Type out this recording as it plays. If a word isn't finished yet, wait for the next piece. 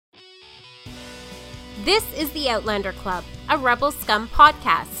This is the Outlander Club, a Rebel Scum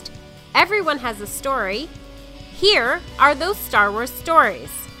podcast. Everyone has a story. Here are those Star Wars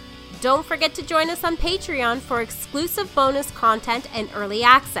stories. Don't forget to join us on Patreon for exclusive bonus content and early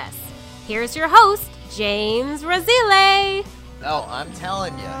access. Here's your host, James Razile. No, I'm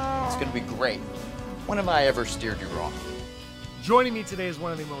telling you, it's going to be great. When have I ever steered you wrong? Joining me today is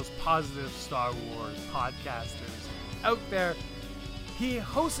one of the most positive Star Wars podcasters out there. He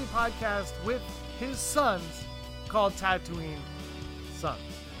hosts a podcast with his sons called Tatooine Sons.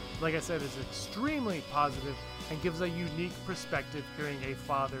 Like I said, is extremely positive and gives a unique perspective hearing a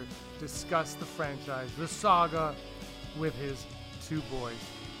father discuss the franchise, the saga, with his two boys.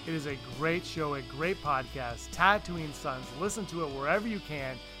 It is a great show, a great podcast, Tatooine Sons. Listen to it wherever you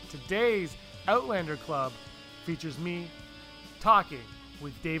can. Today's Outlander Club features me talking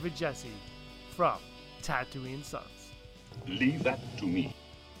with David Jesse from Tatooine Sons. Leave that to me.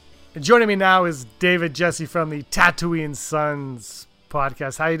 And joining me now is David Jesse from the Tatooine Sons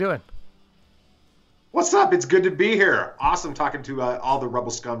podcast. How you doing? What's up? It's good to be here. Awesome talking to all the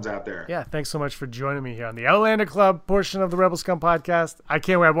Rebel Scums out there. Yeah, thanks so much for joining me here on the Outlander Club portion of the Rebel Scum podcast. I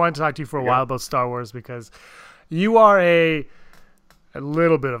can't wait. I wanted to talk to you for a while about Star Wars because you are a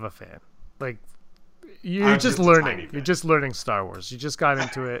little bit of a fan. Like, you're just learning. You're just learning Star Wars. You just got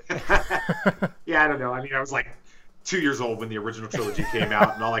into it. Yeah, I don't know. I mean, I was like 2 years old when the original trilogy came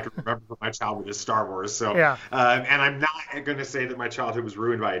out, and all I can remember from my childhood is Star Wars. So, yeah. And I'm not going to say that my childhood was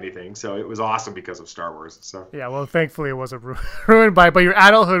ruined by anything. So it was awesome because of Star Wars. So yeah, well, thankfully it wasn't ruined by it, but your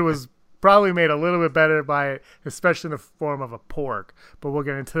adulthood was probably made a little bit better by it, especially in the form of a porg. But we'll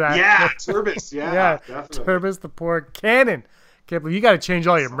get into that. Yeah, Turbis. Yeah, yeah, definitely. Turbis the porg cannon. Can't believe you got to change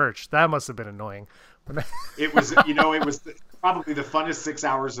all your merch. That must have been annoying. It was, it was probably the funnest 6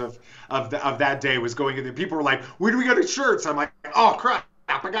 hours of that day was going in there. People were like, "Where do we go to shirts?" I'm like, "Oh crap!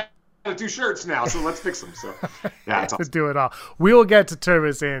 I got to do shirts now, so let's fix them." So yeah, it's awesome. Do it all. We will get to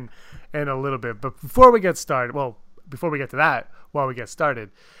Turbis in a little bit, but before we get started, before we get to that, while we get started,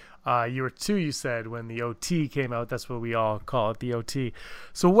 you were 2. You said when the OT came out. That's what we all call it, the OT.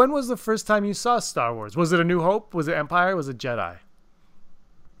 So when was the first time you saw Star Wars? Was it A New Hope? Was it Empire? Was it Jedi?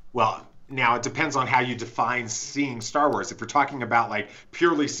 Well, now it depends on how you define seeing Star Wars. If you're talking about like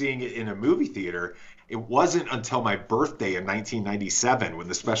purely seeing it in a movie theater, it wasn't until my birthday in 1997 when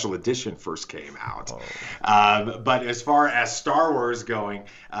the special edition first came out. But as far as Star Wars going,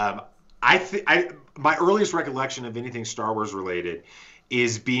 my earliest recollection of anything Star Wars related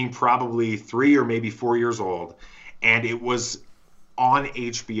is being probably 3 or maybe 4 years old, and it was on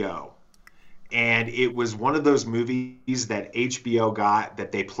HBO. And it was one of those movies that HBO got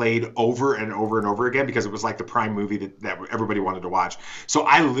that they played over and over and over again because it was like the prime movie that everybody wanted to watch. So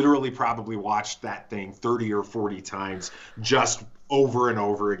I literally probably watched that thing 30 or 40 times just over and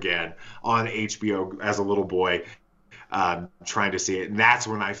over again on HBO as a little boy, trying to see it. And that's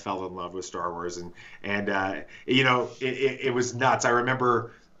when I fell in love with Star Wars. And it was nuts. I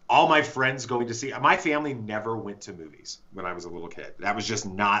remember all my friends going to see. My family never went to movies when I was a little kid. That was just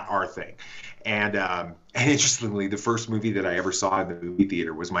not our thing. And interestingly, the first movie that I ever saw in the movie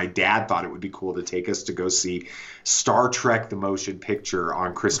theater was my dad thought it would be cool to take us to go see Star Trek: The Motion Picture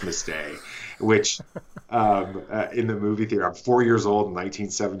on Christmas Day, which in the movie theater. I'm 4 years old in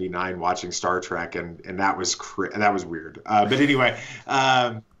 1979 watching Star Trek, and that was weird. But anyway.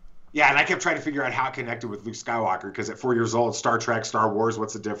 Yeah, and I kept trying to figure out how it connected with Luke Skywalker because at 4 years old, Star Trek, Star Wars,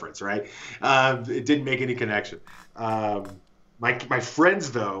 what's the difference, right? It didn't make any connection. My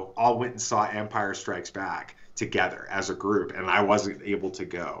friends, though, all went and saw Empire Strikes Back together as a group, and I wasn't able to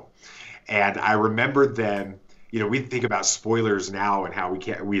go. And I remembered then, we think about spoilers now and how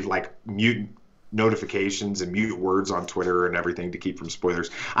we like mute notifications and mute words on Twitter and everything to keep from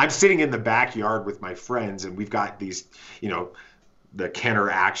spoilers. I'm sitting in the backyard with my friends, and we've got these, the Kenner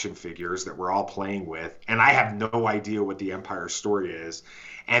action figures that we're all playing with, and I have no idea what the Empire story is,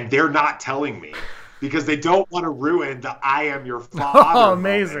 and they're not telling me because they don't want to ruin the "I am your father." Oh,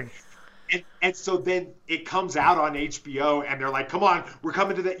 amazing! And so then it comes out on HBO, and they're like, "Come on, we're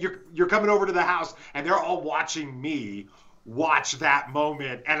coming to you're coming over to the house," and they're all watching me watch that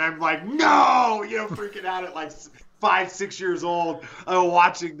moment, and I'm like, "No!" Freaking out at like 5, 6 years old,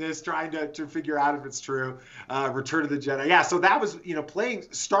 watching this, trying to figure out if it's true. Return of the Jedi. Yeah, so that was, playing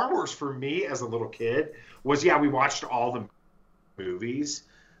Star Wars for me as a little kid was, we watched all the movies,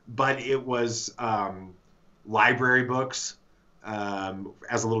 but it was library books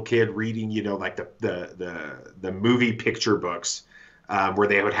as a little kid reading, like the movie picture books. Where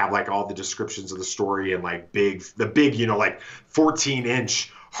they would have like all the descriptions of the story and like big, like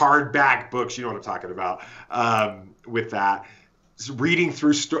 14-inch hardback books, you know what I'm talking about, with that. reading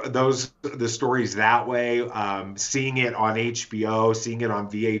through the stories that way, seeing it on HBO, seeing it on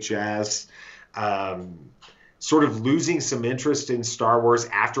VHS, sort of losing some interest in Star Wars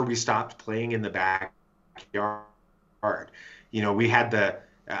after we stopped playing in the backyard. We had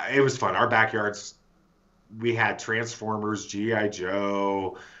it was fun. Our backyards, we had Transformers, G.I.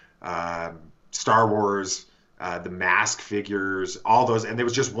 Joe, Star Wars, the Mask figures, all those, and there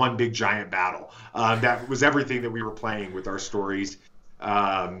was just one big giant battle. That was everything that we were playing with our stories.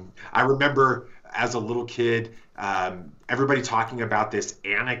 I remember as a little kid, everybody talking about this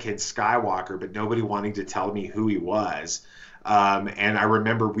Anakin Skywalker, but nobody wanting to tell me who he was. And I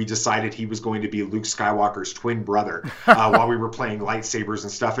remember we decided he was going to be Luke Skywalker's twin brother while we were playing lightsabers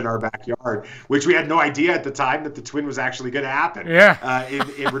and stuff in our backyard, which we had no idea at the time that the twin was actually going to happen. Yeah.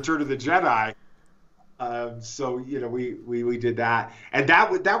 In Return of the Jedi. So we did that, and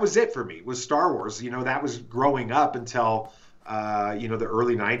that was it for me, was Star Wars. That was growing up until the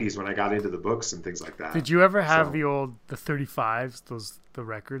early 90s when I got into the books and things like that. Did you ever have the 35s, the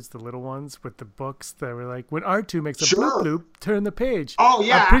records, the little ones with the books that were like, when R2 makes a bloop bloop, turn the page? Oh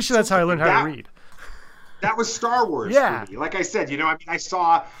yeah, I'm pretty sure that's how I learned how to read. That was Star Wars for me. Like I said,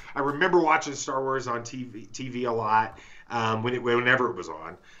 I remember watching Star Wars on TV a lot whenever it was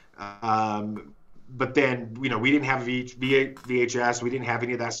on. But then, we didn't have VHS. We didn't have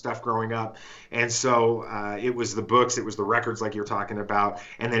any of that stuff growing up. And so it was the books, it was the records like you're talking about,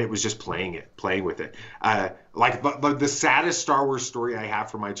 and then it was just playing with it. But the saddest Star Wars story I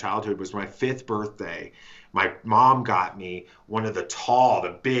have from my childhood was my 5th birthday. My mom got me one of the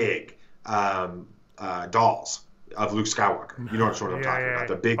big dolls of Luke Skywalker. You know what I'm talking about,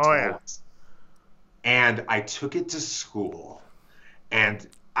 the big tall ones. And I took it to school, and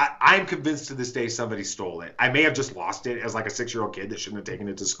I'm convinced to this day somebody stole it. I may have just lost it as like a 6-year-old kid that shouldn't have taken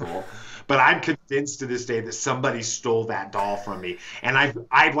it to school, but I'm convinced to this day that somebody stole that doll from me. And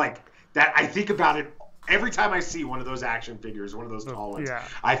I like that. I think about it every time I see one of those action figures, one of those tall ones. Yeah.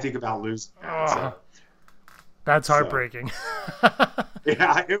 I think about losing that. That's heartbreaking.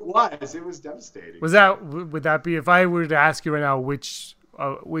 Yeah, it was. It was devastating. Would that be, if I were to ask you right now, which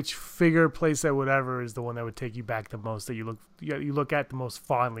figure, playset, whatever is the one that would take you back the most, that you look at the most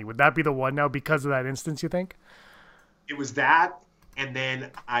fondly? Would that be the one now because of that instance, you think? It was that, and then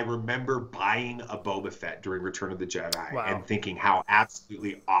I remember buying a Boba Fett during Return of the Jedi and thinking how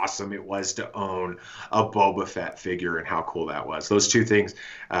absolutely awesome it was to own a Boba Fett figure and how cool that was. Those two things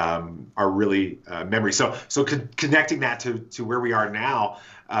are really memories. So connecting that to where we are now,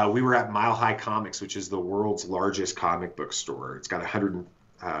 we were at Mile High Comics, which is the world's largest comic book store. It's got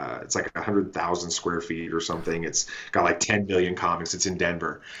it's like 100,000 square feet or something. It's got like 10 million comics. It's in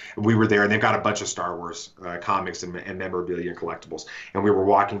Denver. And we were there, and they've got a bunch of Star Wars comics and memorabilia and collectibles. And we were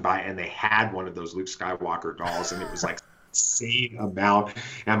walking by, and they had one of those Luke Skywalker dolls, and it was like insane amount.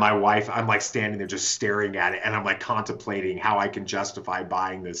 And my wife, I'm like standing there just staring at it, and I'm like contemplating how I can justify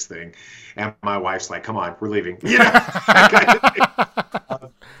buying this thing. And my wife's like, "Come on, we're leaving."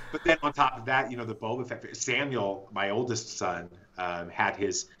 But then on top of that, the Boba Fett, Samuel, my oldest son, had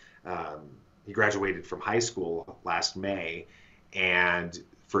his, he graduated from high school last May, and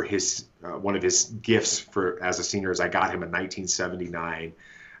for his, one of his gifts as a senior is I got him a 1979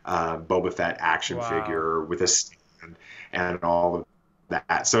 Boba Fett action figure with a stand and all of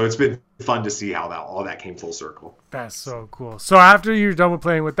that. So it's been fun to see how all that came full circle. That's so cool. So after you're done with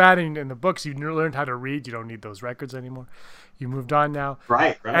playing with that and the books, you learned how to read. You don't need those records anymore. You moved on now.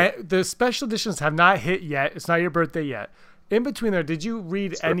 Right. The special editions have not hit yet. It's not your birthday yet. In between there, did you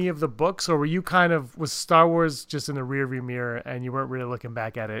read any of the books, or were you was Star Wars just in the rearview mirror and you weren't really looking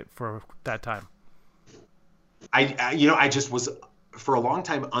back at it for that time? I just was for a long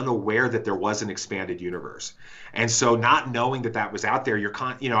time unaware that there was an expanded universe. And so not knowing that was out there,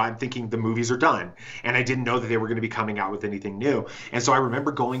 I'm thinking the movies are done. And I didn't know that they were going to be coming out with anything new. And so I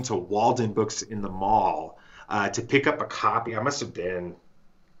remember going to Walden Books in the mall to pick up a copy. I must have been,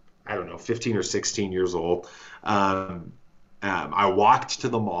 15 or 16 years old. I walked to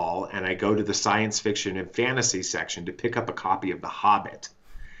the mall and I go to the science fiction and fantasy section to pick up a copy of The Hobbit.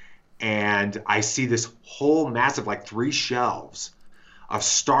 And I see this whole massive, 3 shelves of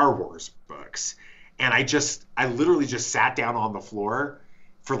Star Wars books. And I literally just sat down on the floor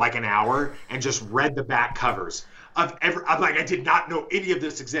for an hour and just read the back covers of I'm like, I did not know any of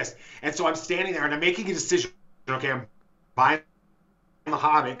this exists. And so I'm standing there and I'm making a decision. Okay, I'm buying The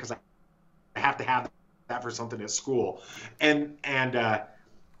Hobbit because I have to have that for something at school. And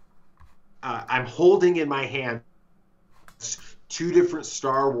I'm holding in my hand 2 different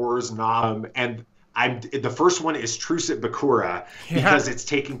Star Wars novels, and The first one is Truce at Bakura because it's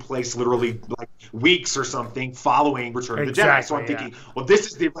taking place literally like weeks or something following Return of the Jedi. So I'm thinking, well, this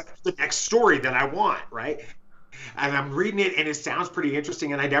is the next story that I want, right? And I'm reading it, and it sounds pretty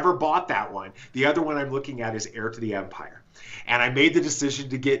interesting, and I never bought that one. The other one I'm looking at is Heir to the Empire. And I made the decision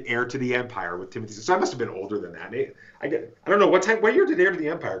to get Heir to the Empire with Timothy. So I must have been older than that. I don't know, what year did Heir to the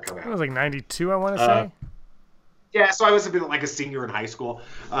Empire come out? It was like 92, I want to say. Yeah, so I was like a senior in high school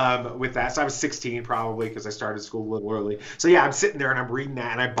with that. So I was 16 probably because I started school a little early. So yeah, I'm sitting there and I'm reading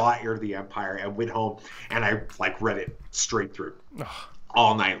that, and I bought Heir to the Empire and went home and I like read it straight through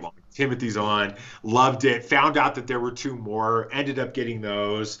all night long. Timothy's on, loved it, found out that there were 2 more, ended up getting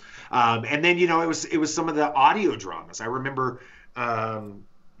those. And then, it was some of the audio dramas. I remember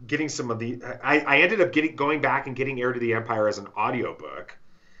getting some of the, I ended up going back and getting Heir to the Empire as an audiobook.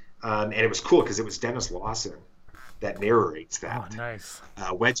 And it was cool because it was Dennis Lawson that narrates that. Oh, nice.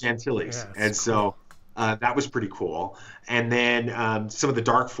 Wedge Antilles. Yeah, and so that was pretty cool. And then some of the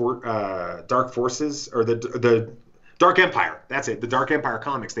Dark Forces, or the Dark Empire, that's it. The Dark Empire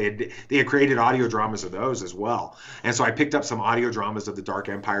comics. They had created audio dramas of those as well, and so I picked up some audio dramas of the Dark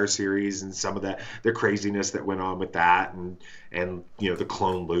Empire series and some of the craziness that went on with that, and the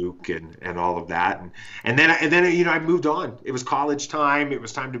clone Luke and all of that, and then I moved on. It was college time. It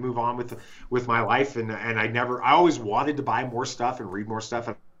was time to move on with my life, and I always wanted to buy more stuff and read more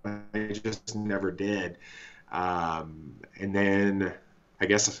stuff, and I just never did. And then I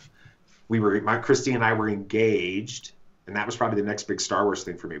guess Christy and I were engaged, and that was probably the next big Star Wars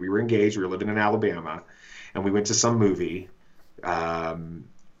thing for me. We were engaged. We were living in Alabama, and we went to some movie, and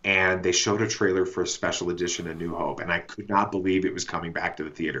they showed a trailer for a special edition of New Hope, and I could not believe it was coming back to the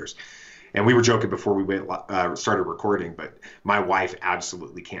theaters. And we were joking before we started recording, but my wife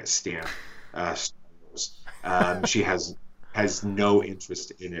absolutely can't stand Star Wars. She has no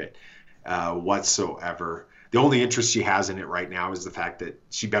interest in it whatsoever. The only interest she has in it right now is the fact that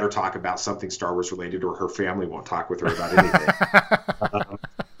she better talk about something Star Wars related, or her family won't talk with her about anything.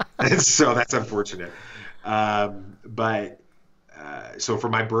 And so that's unfortunate. So for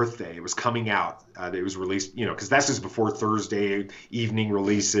my birthday, it was coming out. It was released, because that's just before Thursday evening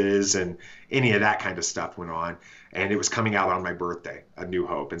releases and any of that kind of stuff went on. And it was coming out on my birthday, A New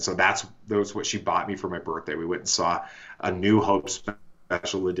Hope. And so that was what she bought me for my birthday. We went and saw A New Hope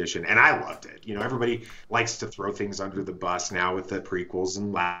special edition, and I loved it. Everybody likes to throw things under the bus now with the prequels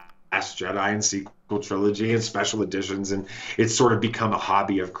and Last Jedi and sequel trilogy and special editions, and it's sort of become a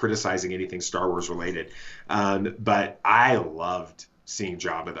hobby of criticizing anything Star Wars related. But I loved seeing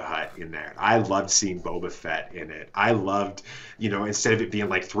Jabba the Hutt in that. I loved seeing Boba Fett in it. I loved, instead of it being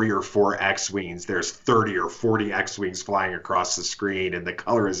like 3 or 4 X-Wings, there's 30 or 40 X-Wings flying across the screen, and the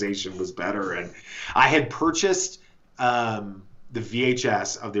colorization was better. And I had purchased the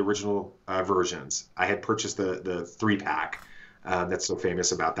VHS of the original versions. I had purchased the 3-pack that's so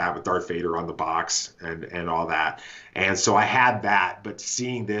famous about that, with Darth Vader on the box and all that. And so I had that, but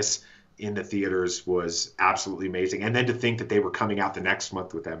seeing this in the theaters was absolutely amazing. And then to think that they were coming out the next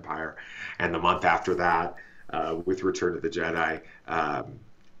month with Empire, and the month after that with Return of the Jedi,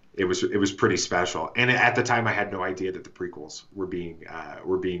 it was pretty special. And at the time, I had no idea that the prequels were being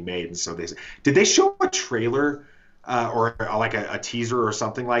made. And so did they show a trailer or like a teaser or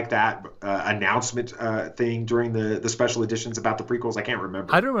something like that, announcement thing during the special editions about the prequels? I can't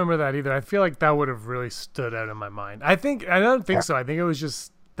remember. I don't remember that either. I feel like that would have really stood out in my mind. I don't think so. I think it was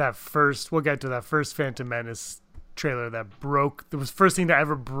just that first, we'll get to that first Phantom Menace trailer that broke, it was the first thing to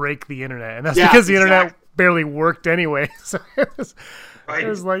ever break the internet. And that's because the internet barely worked anyway. So it was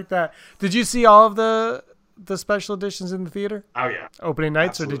like that. Did you see all of the special editions in the theater? Oh yeah. Opening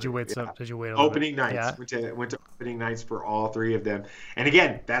nights. Absolutely. Or did you wait a opening nights? Yeah. Went to opening nights for all 3 of them. And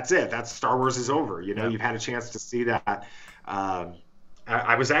again, that's it. That's Star Wars is over. You've had a chance to see that.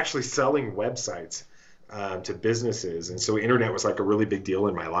 I was actually selling websites to businesses, and so internet was like a really big deal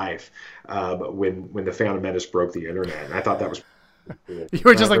in my life when the Phantom Menace broke the internet. And I thought that was cool. You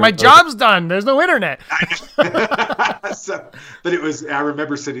were just like, my job's done. There's no internet. But it was. I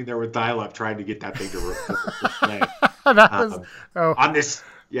remember sitting there with dial-up trying to get that thing to play. On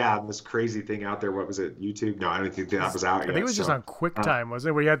this crazy thing out there. What was it? YouTube? No, I don't think that was out yet. I think it was just on QuickTime, wasn't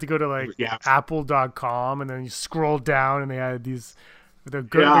it? Where you had to go to like apple.com and then you scroll down and they had these the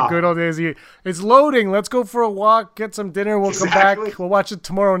good old days. It's loading. Let's go for a walk, get some dinner. We'll come back. We'll watch it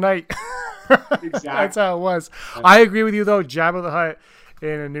tomorrow night. Exactly. That's how it was. I agree with you though. Jabba the Hutt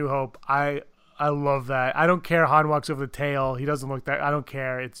in A New Hope. I love that. I don't care. Han walks over the tail. He doesn't look that. I don't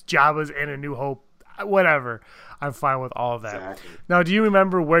care. It's Jabba's in A New Hope. Whatever. I'm fine with all of that. Exactly. Now, do you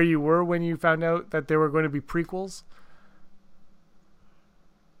remember where you were when you found out that there were going to be prequels?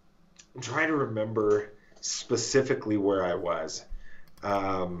 I'm trying to remember specifically where I was.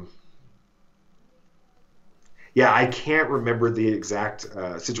 Yeah, I can't remember the exact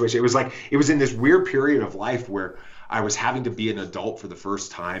situation. It was in this weird period of life where I was having to be an adult for the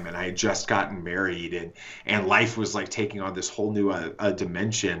first time, and I had just gotten married, and life was like taking on this whole new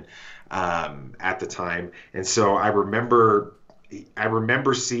dimension at the time. And so I remember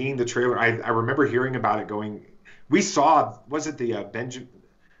seeing the trailer. I remember hearing about it going. We saw, was it the Benjamin?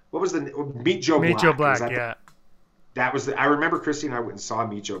 What was the Meet Joe Black? Meet Joe Black, yeah. That was I remember Christy and I went and saw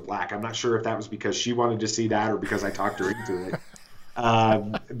Meet Joe Black. I'm not sure if that was because she wanted to see that or because I talked her into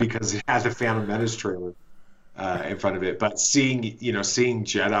it, because it had the Phantom Menace trailer in front of it. But seeing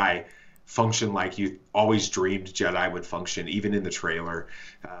Jedi function like you always dreamed Jedi would function, even in the trailer,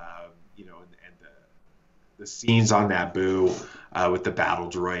 and the scenes on Naboo with the battle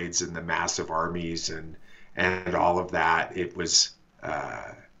droids and the massive armies and all of that, it was.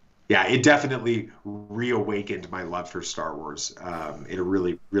 Yeah, it definitely reawakened my love for Star Wars in a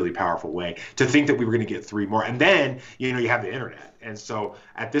really, really powerful way. To think that we were going to get 3 more. And then, you have the internet. And so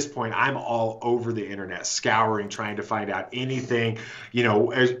at this point, I'm all over the internet, scouring, trying to find out anything.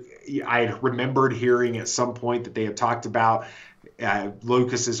 I had remembered hearing at some point that they had talked about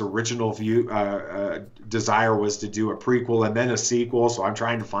Lucas's original desire was to do a prequel and then a sequel. So I'm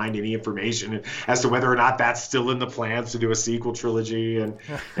trying to find any information as to whether or not that's still in the plans to do a sequel trilogy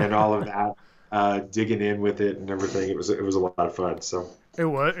and all of that, digging in with it and everything. It was a lot of fun. So it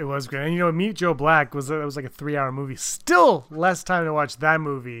was great. And Meet Joe Black was like a 3-hour movie. Still less time to watch that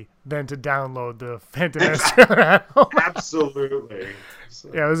movie than to download the Phantom Menace trailer at home. Absolutely.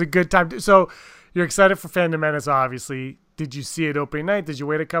 Yeah, it was a good time. So you're excited for Phantom Menace, obviously. Did you see it opening night? Did you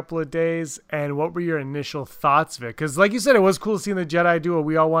wait a couple of days? And what were your initial thoughts of it? Because like you said, it was cool seeing the Jedi do what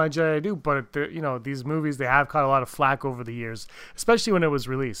we all wanted Jedi to do. But, these movies, they have caught a lot of flack over the years, especially when it was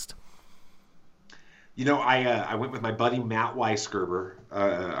released. I went with my buddy Matt Weisgerber.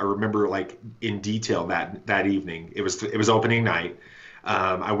 I remember in detail that evening. It was opening night.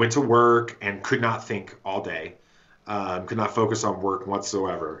 I went to work and could not think all day. Could not focus on work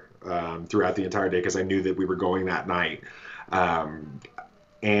whatsoever throughout the entire day because I knew that we were going that night.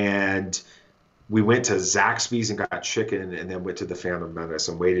 And we went to Zaxby's and got chicken and then went to the Phantom Menace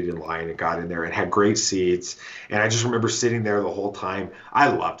and waited in line and got in there and had great seats. And I just remember sitting there the whole time. I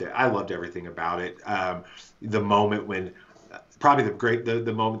loved it. I loved everything about it. The moment when probably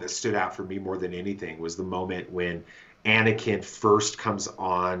the moment that stood out for me more than anything was the moment when Anakin first comes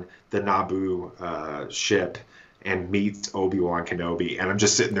on the Naboo ship and meets Obi-Wan Kenobi. And I'm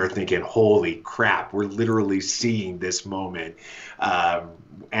just sitting there thinking, holy crap, we're literally seeing this moment.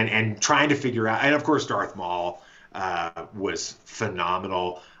 And trying to figure out, and of course Darth Maul was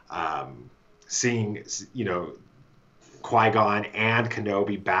phenomenal. Seeing, Qui-Gon and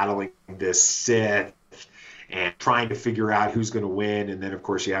Kenobi battling this Sith and trying to figure out who's going to win. And then of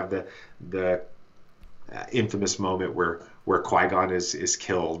course you have the infamous moment where Qui-Gon is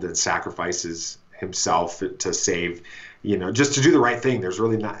killed and sacrifices himself to save, just to do the right thing. There's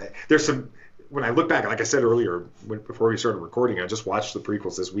some, when I look back, like I said earlier, before we started recording, I just watched the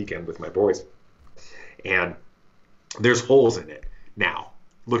prequels this weekend with my boys, and there's holes in it now.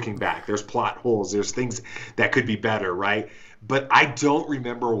 Looking back, there's plot holes, there's things that could be better, right? But I don't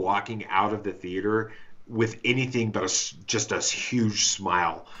remember walking out of the theater with anything but just a huge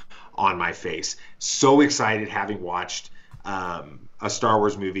smile on my face. So excited having watched a Star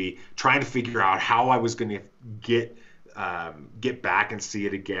Wars movie, trying to figure out how I was going to get back and see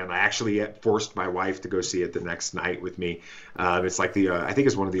it again. I actually forced my wife to go see it the next night with me. It's like I think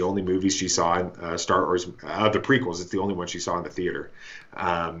it's one of the only movies she saw in Star Wars, the prequels. It's the only one she saw in the theater.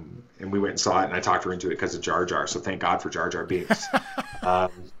 And we went and saw it, and I talked her into it because of Jar Jar. So thank God for Jar Jar Binks.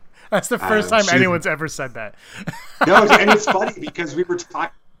 That's the first time anyone's ever said that. No, and it's funny because we were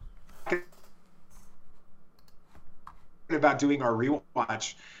talking about doing our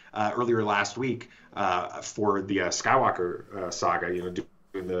rewatch earlier last week for the Skywalker saga, doing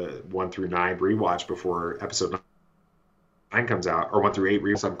the 1 through 9 rewatch before episode 9 comes out, or 1 through 8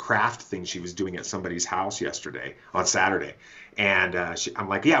 rewatch. Some craft thing she was doing at somebody's house yesterday on Saturday, and I'm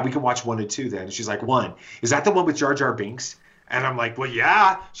like, yeah, we can watch 1 and 2 then. And she's like, 1, is that the one with Jar Jar Binks? And I'm like, well,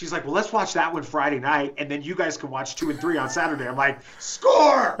 yeah. She's like, well, let's watch that one Friday night, and then you guys can watch 2 and 3 on Saturday. I'm like,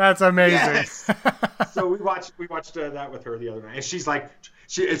 score! That's amazing. Yes! So we watched that with her the other night, and she's like,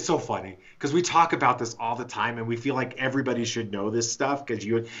 it's so funny because we talk about this all the time, and we feel like everybody should know this stuff because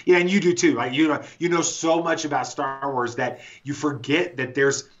and you do too. Like you know so much about Star Wars that you forget that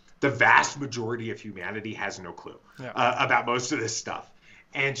there's the vast majority of humanity has no clue about most of this stuff.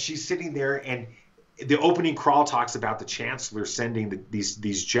 And she's sitting there and the opening crawl talks about the Chancellor sending these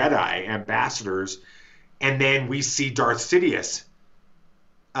Jedi ambassadors, and then we see Darth Sidious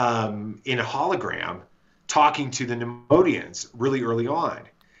in a hologram talking to the Neimoidians really early on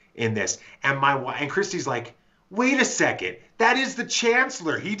in this. And Christy's like, wait a second, that is the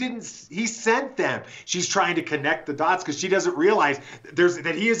Chancellor. He sent them. She's trying to connect the dots because she doesn't realize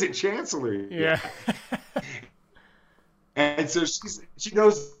that he isn't Chancellor yet. Yeah. And so she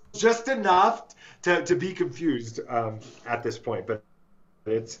knows just enough to be confused at this point. But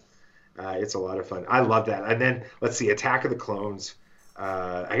it's a lot of fun. I love that. And then let's see, Attack of the Clones.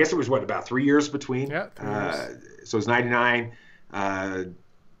 I guess it was about 3 years between. Yeah. 3 years. So it was 99,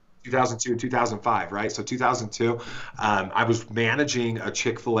 2002, and 2005, right? So 2002, I was managing a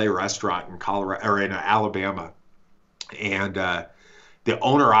Chick-fil-A restaurant in Colorado or in Alabama, and the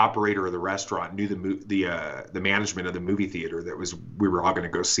owner operator of the restaurant knew the management of the movie theater we were all going to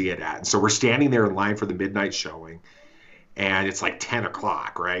go see it at. And so we're standing there in line for the midnight showing, and it's like 10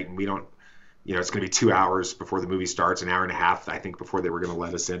 o'clock, right? And we don't, it's going to be 2 hours before the movie starts, an hour and a half, I think, before they were going to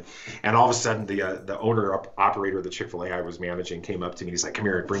let us in. And all of a sudden, the owner operator of the Chick-fil-A I was managing came up to me. He's like, come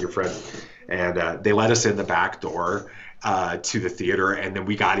here, bring your friend. And they let us in the back door to the theater. And then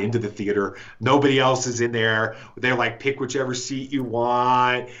we got into the theater. Nobody else is in there. They're like, pick whichever seat you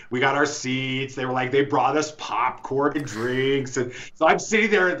want. We got our seats. They were like, they brought us popcorn and drinks. And so I'm sitting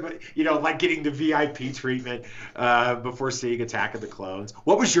there, like getting the VIP treatment before seeing Attack of the Clones.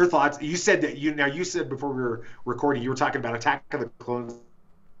 What was your thoughts? You said that you said before we were recording, you were talking about Attack of the Clones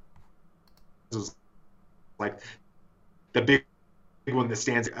was like the big one that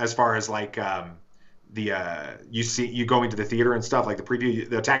stands as far as like you going to the theater and stuff, like the preview.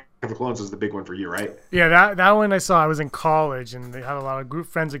 The Attack of the Clones was the big one for you, right? Yeah, that one I saw. I was in college, and they had a lot of group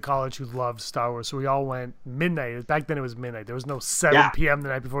friends in college who loved Star Wars, so we all went midnight. Back then it was midnight. There was no 7 p.m. the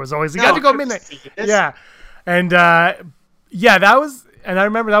night before. It was always, you got to go midnight. Yeah. And that was, and I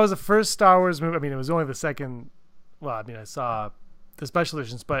remember that was the first Star Wars movie. I mean, it was only the second. Well, I mean, I saw the special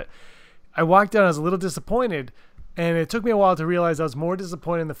editions, but I walked out, I was a little disappointed. And it took me a while to realize I was more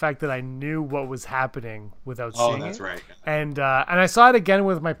disappointed in the fact that I knew what was happening without seeing it. Oh, that's right. And I saw it again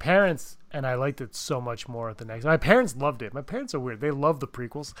with my parents, and I liked it so much more at the next. My parents loved it. My parents are weird. They love the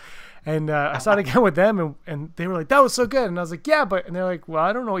prequels. And I saw it again with them, and they were like, that was so good. And I was like, yeah, but... And they're like, well,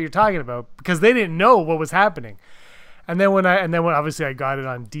 I don't know what you're talking about, because they didn't know what was happening. And then when obviously I got it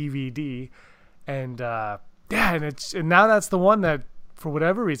on DVD, and and now that's the one that, for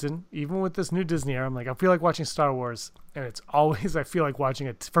whatever reason, even with this new Disney era, I'm like, I feel like watching Star Wars, and it's always, I feel like watching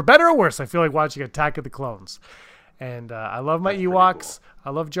it, for better or worse, I feel like watching Attack of the Clones. And I love my Ewoks. Cool. I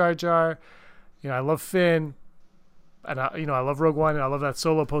love Jar Jar. I love Finn. And I love Rogue One, and I love that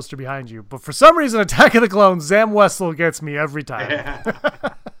Solo poster behind you. But for some reason, Attack of the Clones, Zam Wesell gets me every time.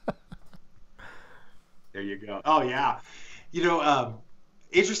 There you go. Oh, yeah.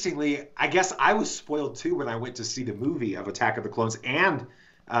 Interestingly, I guess I was spoiled too when I went to see the movie of Attack of the Clones and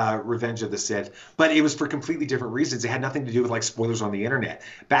Revenge of the Sith, but it was for completely different reasons. It had nothing to do with like spoilers on the internet.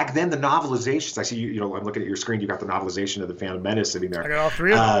 Back then, the novelizations, I see you, I'm looking at your screen, you got the novelization of The Phantom Menace sitting there. I got all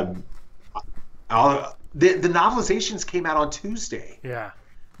three of them. The novelizations came out on Tuesday. Yeah.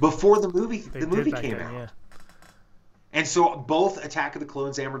 Before the movie came out. Yeah. And so both Attack of the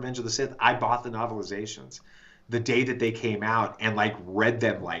Clones and Revenge of the Sith, I bought the novelizations the day that they came out and like read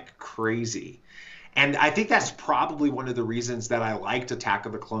them like crazy. And I think that's probably one of the reasons that I liked Attack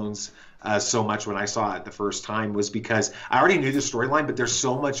of the Clones so much when I saw it the first time, was because I already knew the storyline, but there's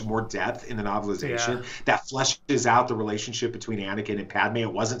so much more depth in the novelization that fleshes out the relationship between Anakin and Padme.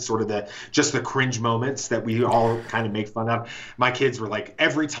 It wasn't sort of just the cringe moments that we all kind of make fun of. My kids were like,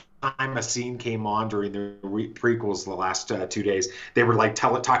 every time a scene came on during the prequels the last 2 days, they were like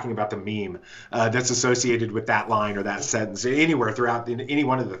talking about the meme that's associated with that line or that sentence anywhere throughout any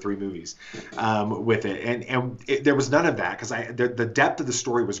one of the three movies with it. And there was none of that, because the depth of the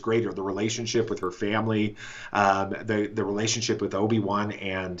story was greater. The relationship with her family, the relationship with Obi-Wan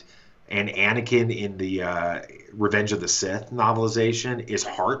and Anakin in the Revenge of the Sith novelization is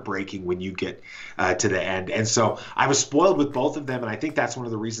heartbreaking when you get to the end. And so I was spoiled with both of them, and I think that's one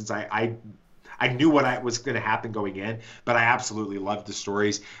of the reasons I knew what was going to happen going in, but I absolutely loved the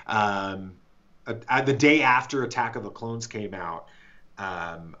stories. The day after Attack of the Clones came out,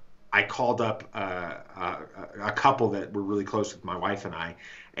 I called up a couple that were really close with my wife and I.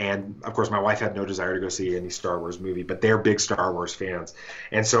 And, of course, my wife had no desire to go see any Star Wars movie, but they're big Star Wars fans.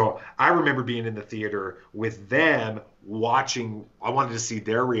 And so I remember being in the theater with them watching. I wanted to see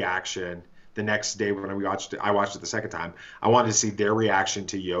their reaction the next day when I watched it the second time. I wanted to see their reaction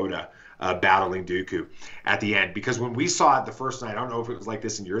to Yoda battling Dooku at the end. Because when we saw it the first night, I don't know if it was like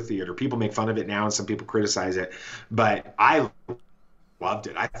this in your theater. People make fun of it now, and some people criticize it, but I loved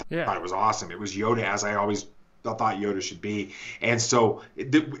it. I thought it was awesome. It was Yoda, as I always thought Yoda should be, and so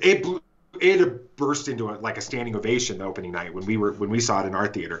it burst into like a standing ovation the opening night when we saw it in our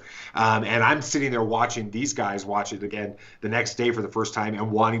theater, and I'm sitting there watching these guys watch it again the next day for the first time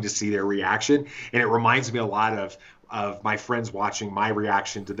and wanting to see their reaction, and it reminds me a lot of my friends watching my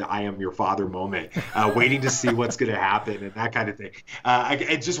reaction to the "I am your father" moment, waiting to see what's going to happen and that kind of thing.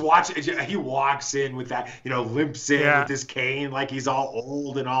 And just watch it. He walks in with that, limps in with his cane like he's all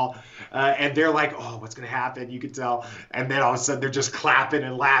old and all, and they're like, "Oh, what's going to happen?" You could tell. And then all of a sudden they're just clapping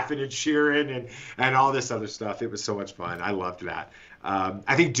and laughing and cheering and all this other stuff. It was so much fun. I loved that.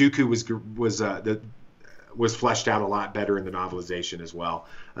 I think Dooku was fleshed out a lot better in the novelization as well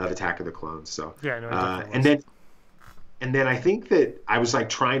of Attack of the Clones. So and then I think that I was like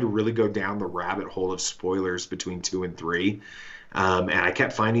trying to really go down the rabbit hole of spoilers between 2 and 3. And I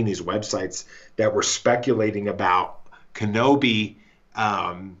kept finding these websites that were speculating about Kenobi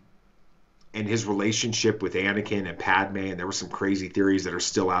and his relationship with Anakin and Padme. And there were some crazy theories that are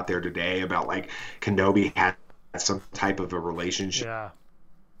still out there today about like Kenobi had some type of a relationship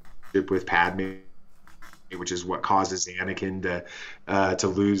with Padme, which is what causes Anakin to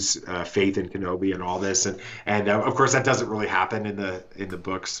lose faith in Kenobi and all this, and of course that doesn't really happen in the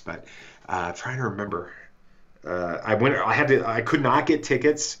books. But trying to remember, I could not get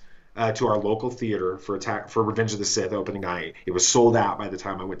tickets to our local theater for Revenge of the Sith opening night. It was sold out by the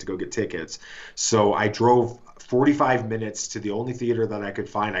time I went to go get tickets. So I drove 45 minutes to the only theater that I could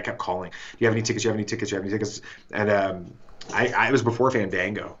find. I kept calling, "Do you have any tickets? Do you have any tickets? Do you have any tickets?" And it was before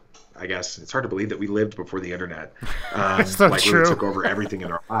Fandango. I guess it's hard to believe that we lived before the internet. Like true. Really took over everything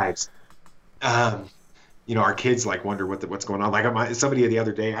in our lives. Our kids like wonder what's going on. Like somebody the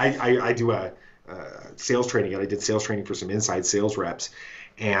other day, I do a sales training, and I did sales training for some inside sales reps,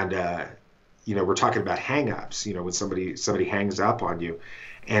 and we're talking about hang-ups. When somebody hangs up on you,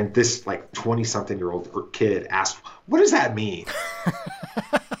 and this like 20-something-year-old kid asked, "What does that mean?"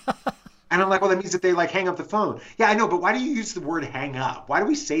 And I'm like, well, that means that they like hang up the phone. Yeah, I know, but why do you use the word hang up? Why do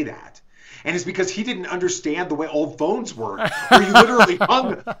we say that? And it's because he didn't understand the way old phones work, where you literally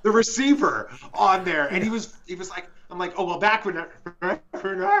hung the receiver on there. And he was like, I'm like, oh, well, back when I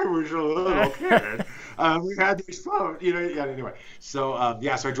was a little kid, we had these phones, Yeah, anyway, so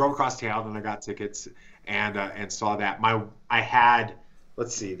so I drove across town and I got tickets and saw that.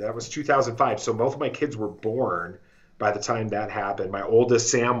 Let's see, that was 2005. So both of my kids were born by the time that happened. My oldest,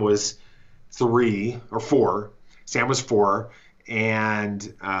 Sam, was 3 or 4. Sam was 4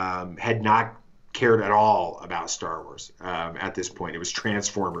 and had not cared at all about Star Wars at this point. It was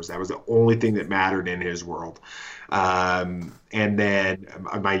Transformers. That was the only thing that mattered in his world. And then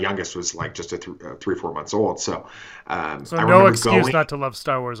my youngest was like just 3 or 4 months old. So I no excuse not to love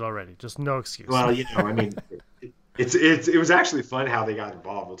Star Wars already. Just no excuse. Well, I mean, it was actually fun how they got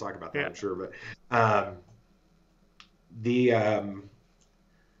involved. We'll talk about that, I'm sure. But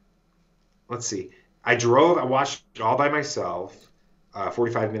let's see. I watched it all by myself,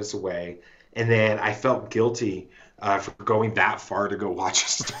 45 minutes away, and then I felt guilty for going that far to go watch a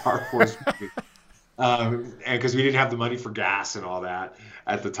Star Wars movie, and because we didn't have the money for gas and all that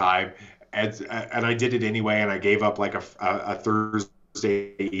at the time, and I did it anyway, and I gave up like a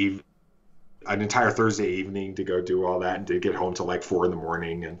Thursday evening, an entire Thursday evening to go do all that, and to get home till like 4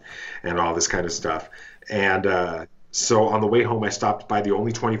 a.m. and all this kind of stuff, and so on the way home I stopped by the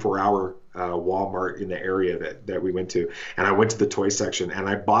only 24-hour Walmart in the area that we went to, and I went to the toy section and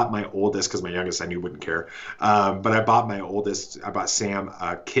I bought my oldest, because my youngest I knew wouldn't care, but I bought Sam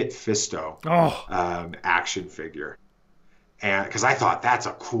a Kit Fisto action figure, and because I thought that's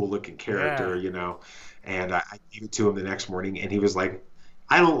a cool looking character, and I gave it to him the next morning and he was like,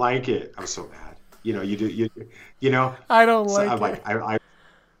 I don't like it. I was so mad. I don't like it.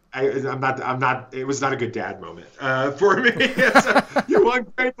 I'm not. It was not a good dad moment for me. You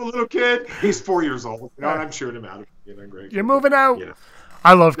ungrateful little kid. He's 4 years old. I'm shooting him out of being ungrateful. You're moving out.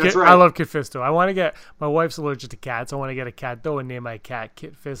 I love Kit. Right. I love Kit Fisto. I want to get. My wife's allergic to cats. I want to get a cat though and name my cat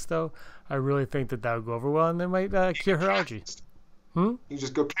Kit Fisto. I really think that would go over well, and they might cure her allergy. You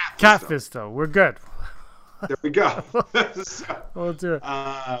just go Cat Fisto. Cat Fisto. We're good. There we go. We'll do it.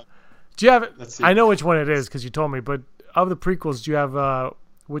 Do you have? Let's see. I know which one it is because you told me. But of the prequels, do you have?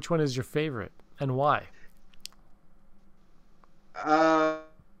 Which one is your favorite and why?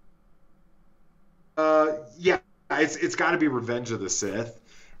 Yeah, it's got to be Revenge of the Sith.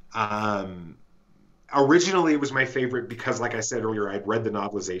 Originally, it was my favorite because, like I said earlier, I'd read the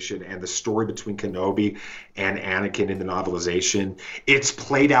novelization and the story between Kenobi and Anakin in the novelization. It's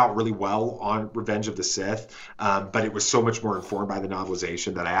played out really well on Revenge of the Sith, but it was so much more informed by the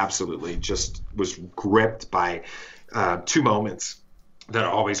novelization that I absolutely just was gripped by two moments that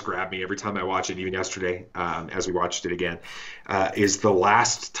always grab me every time I watch it, even yesterday as we watched it again, is the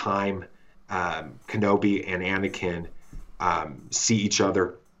last time Kenobi and Anakin see each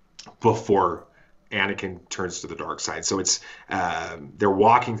other before Anakin turns to the dark side. So it's they're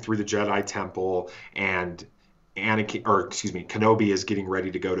walking through the Jedi Temple, and Kenobi is getting ready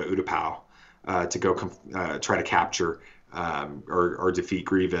to go to Utapau to go try to capture or defeat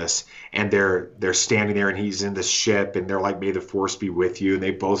Grievous. And they're standing there, and he's in the ship, and they're like, "May the Force be with you," and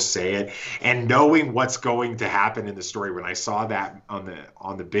they both say it. And knowing what's going to happen in the story, when I saw that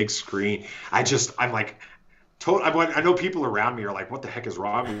on the big screen, I'm like. I know people around me are like, what the heck is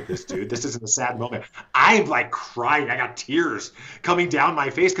wrong with this dude? This isn't a sad moment. I'm like crying. I got tears coming down my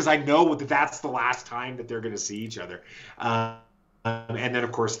face because I know that that's the last time that they're going to see each other. And then,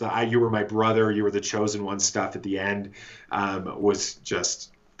 of course, you were my brother, you were the chosen one stuff at the end was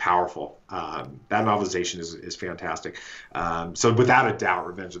just powerful. That novelization is fantastic. So without a doubt,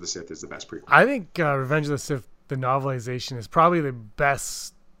 Revenge of the Sith is the best prequel. I think Revenge of the Sith, the novelization, is probably the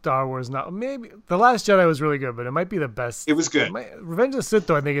best Star Wars. Not maybe The Last Jedi was really good, but it might be the best. It was good. Revenge of the Sith,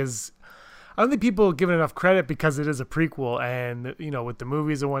 though, I think I don't think people give it enough credit because it is a prequel, and with the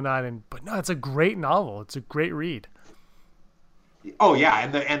movies and whatnot. But no, it's a great novel. It's a great read. Oh yeah,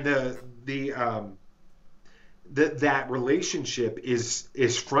 that relationship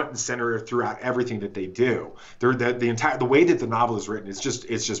is front and center throughout everything that they do. The way that the novel is written, it's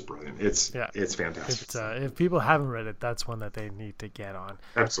just brilliant. It's fantastic. If people haven't read it, that's one that they need to get on.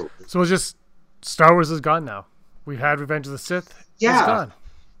 Absolutely. So it's just Star Wars is gone now. We had Revenge of the Sith. Yeah. It's gone.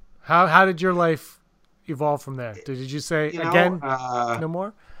 How did your life evolve from there? Did you say again? No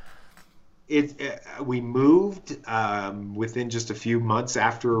more. We moved within just a few months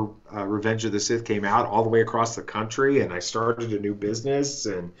after Revenge of the Sith came out, all the way across the country, and I started a new business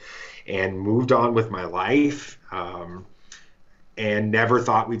and moved on with my life, and never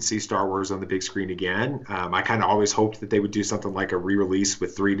thought we'd see Star Wars on the big screen again. I kind of always hoped that they would do something like a re-release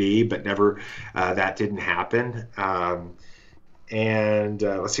with 3D, but never that didn't happen.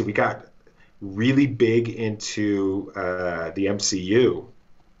 Let's see, we got really big into the MCU.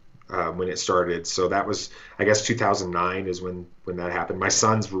 When it started. So that was, I guess, 2009 is when that happened. My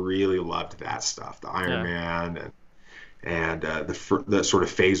sons really loved that stuff, the Iron Man and the sort of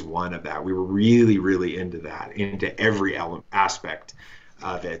phase one of that. We were really, really into that, into every aspect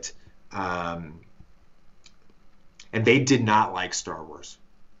of it. And they did not like Star Wars.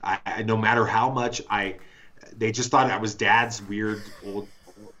 No matter how much they just thought I was Dad's weird old,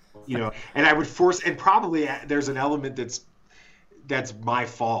 and I would force, and probably there's an element that's my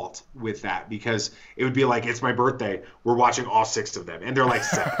fault with that, because it would be like, it's my birthday, we're watching all 6 of them, and they're like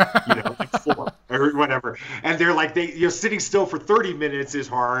 7, like 4 or whatever, and they're like, sitting still for 30 minutes is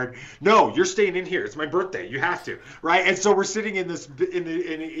hard. No, you're staying in here, it's my birthday, you have to, right? And so we're sitting in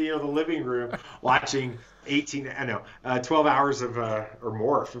the living room watching 12 hours of or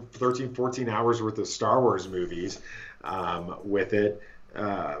more, 13, 14 hours worth of Star Wars movies with it,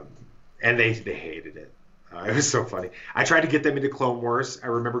 and they hated it. It was so funny. I tried to get them into Clone Wars. I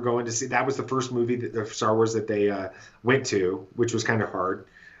remember going to see, that was the first movie of Star Wars that they went to, which was kind of hard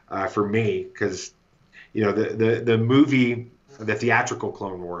for me because, the movie, the theatrical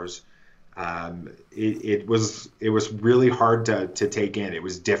Clone Wars, it was really hard to take in. It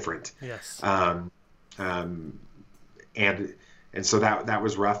was different. Yes. And so that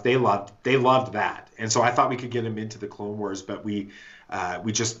was rough. They loved that, and so I thought we could get them into the Clone Wars, but we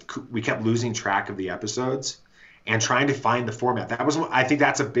kept losing track of the episodes and trying to find the format. I think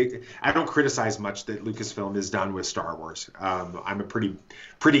that's a big. I don't criticize much that Lucasfilm has done with Star Wars. I'm a pretty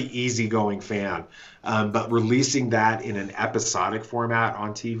easygoing fan, but releasing that in an episodic format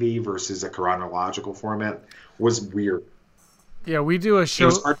on TV versus a chronological format was weird. Yeah, we do a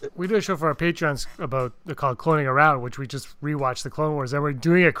show. We do a show for our Patreons called Cloning Around, which we just rewatch the Clone Wars, and we're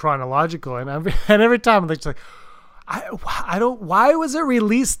doing it chronological. And every time it's like, I don't. Why was it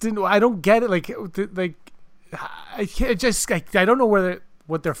released? I don't get it. I don't know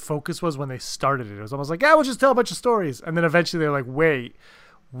what their focus was when they started it. It was almost like, we'll just tell a bunch of stories, and then eventually they're like, wait,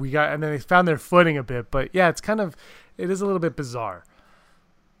 and then they found their footing a bit. But yeah, it is a little bit bizarre.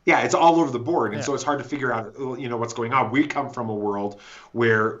 Yeah, it's all over the board, and so it's hard to figure out, what's going on. We come from a world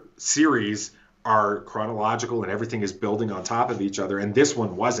where series are chronological and everything is building on top of each other, and this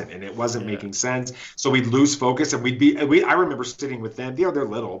one wasn't, and it wasn't making sense. So we'd lose focus, and I remember sitting with them, they're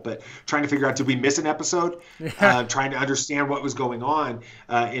little, but trying to figure out, did we miss an episode? Trying to understand what was going on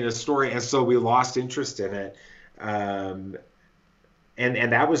in a story, and so we lost interest in it. And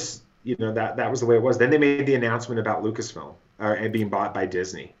that was, that was the way it was. Then they made the announcement about Lucasfilm and being bought by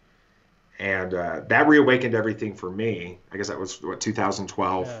Disney. And that reawakened everything for me. I guess that was,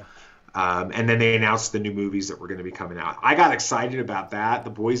 2012. Yeah. And then they announced the new movies that were going to be coming out. I got excited about that. The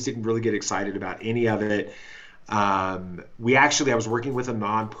boys didn't really get excited about any of it. I was working with a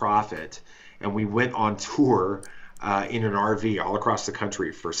nonprofit, and we went on tour in an RV all across the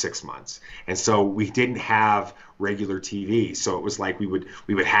country for 6 months. And so we didn't have regular TV. So it was like we would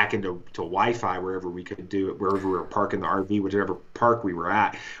hack into Wi-Fi wherever we could do it, wherever we were parking the RV, whichever park we were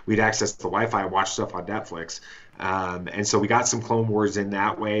at. We'd access the Wi-Fi and watch stuff on Netflix. And so we got some Clone Wars in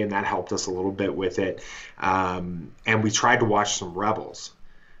that way, and that helped us a little bit with it. And we tried to watch some Rebels.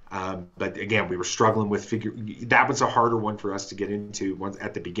 But again, we were struggling with that was a harder one for us to get into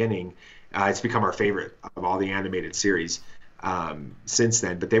at the beginning. It's become our favorite of all the animated series since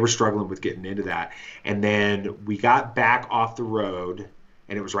then, but they were struggling with getting into that. And then we got back off the road,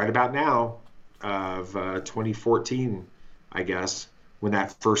 and it was right about now of 2014, I guess, when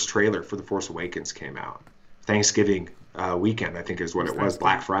that first trailer for The Force Awakens came out. Thanksgiving weekend, I think is what it was.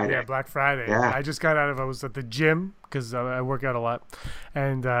 Black Friday. Yeah, Black Friday. Yeah. I just got out of, I was at the gym because I work out a lot.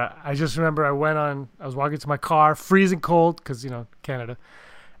 And I just remember I was walking to my car, freezing cold because, Canada.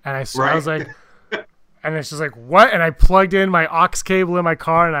 And I was like, and it's just like, what? And I plugged in my aux cable in my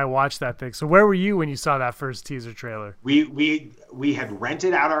car and I watched that thing. So where were you when you saw that first teaser trailer? We had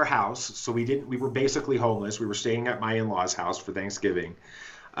rented out our house, so we were basically homeless. We were staying at my in-laws' house for Thanksgiving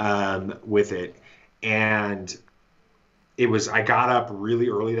with it. And I got up really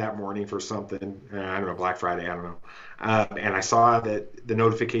early that morning for something, I don't know, Black Friday, I don't know. And I saw that the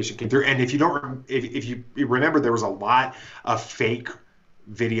notification came through. And if you remember, there was a lot of fake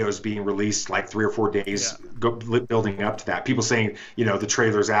videos being released like 3 or 4 days building up to that. People saying, the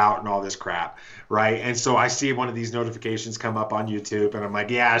trailer's out and all this crap, right? And so I see one of these notifications come up on YouTube, and I'm like,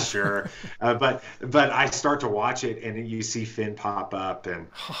 yeah, sure. But I start to watch it, and you see Finn pop up, and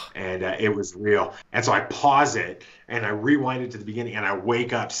it was real. And so I pause it, and I rewind it to the beginning, and I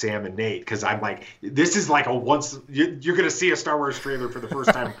wake up Sam and Nate, because I'm like, this is like you're going to see a Star Wars trailer for the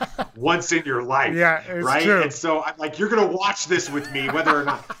first time once in your life, right? True. And so I'm like, you're going to watch this with me, whether or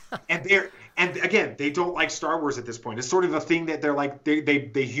not. And again, they don't like Star Wars at this point. It's sort of the thing that they're like,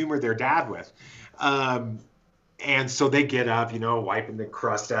 they humor their dad with. And so they get up, wiping the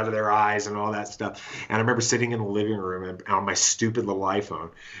crust out of their eyes and all that stuff. And I remember sitting in the living room on my stupid little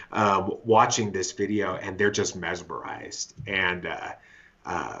iPhone, watching this video, and they're just mesmerized. And,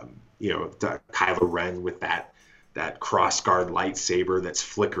 Kylo Ren with that cross-guard lightsaber that's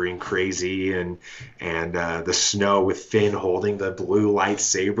flickering crazy, and the snow with Finn holding the blue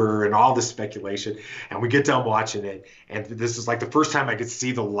lightsaber, and all the speculation. And we get done watching it, and this is like the first time I could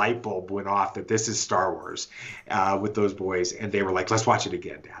see the light bulb went off that this is Star Wars with those boys. And they were like, let's watch it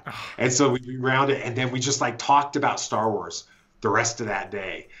again, Dad. And so we round it, and then we just like talked about Star Wars the rest of that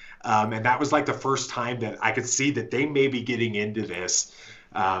day. And that was like the first time that I could see that they may be getting into this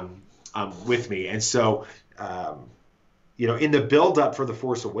with me. And so in the build up for The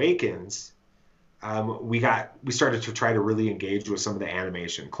Force Awakens, we started to try to really engage with some of the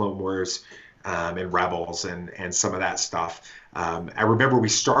animation, Clone Wars, and Rebels, and some of that stuff. I remember we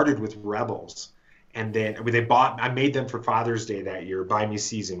started with Rebels, and then I made them for Father's Day that year, buy me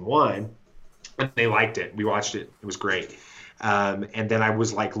season 1, and they liked it. We watched it. It was great. And then I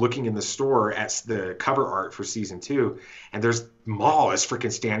was like looking in the store at the cover art for season 2, and there's Maul is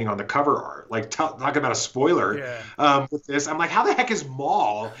freaking standing on the cover art. Like, talk about a spoiler with this. I'm like, how the heck is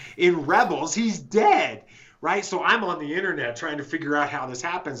Maul in Rebels? He's dead, right? So I'm on the internet trying to figure out how this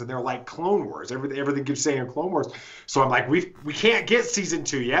happens, and they're like, Clone Wars. Everything keeps saying Clone Wars. So I'm like, we can't get season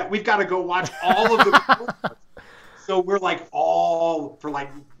 2 yet. We've got to go watch all of the Clone Wars. So we're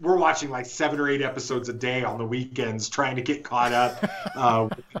watching like 7 or 8 episodes a day on the weekends, trying to get caught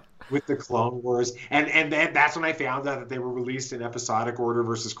up with the Clone Wars. And that's when I found out that they were released in episodic order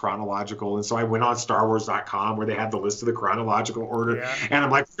versus chronological. And so I went on StarWars.com where they had the list of the chronological order. Yeah. And I'm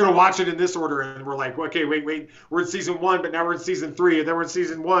like, we're going to watch it in this order. And we're like, okay, wait, we're in season 1, but now we're in season 3. And then we're in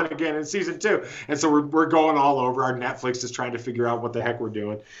season 1 again in season 2. And so we're going all over. Our Netflix is trying to figure out what the heck we're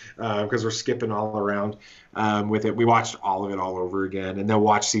doing because we're skipping all around with it. We watched all of it all over again, and then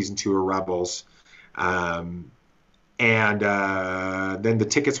watched season 2 of Rebels. And then the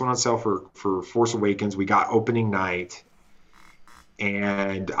tickets went on sale for Force Awakens. We got opening night,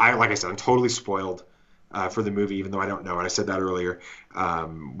 And like I said, I'm totally spoiled for the movie, even though I don't know it. I said that earlier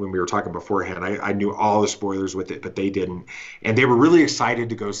when we were talking beforehand. I knew all the spoilers with it, but they didn't. And they were really excited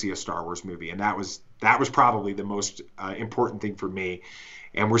to go see a Star Wars movie, and that was probably the most important thing for me.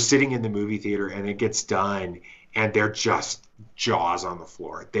 And we're sitting in the movie theater, and it gets done, and they're just jaws on the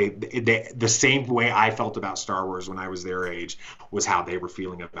floor. They the same way I felt about Star Wars when I was their age was how they were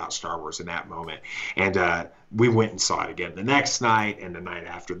feeling about Star Wars in that moment. And we went and saw it again the next night and the night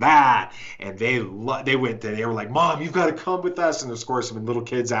after that. And they were like, "Mom, you've got to come with us." And of course, when little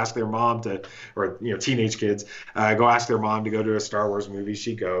kids ask their mom to, or teenage kids go ask their mom to go to a Star Wars movie,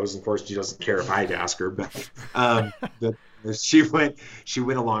 she goes. Of course, she doesn't care if I'd ask her, but she went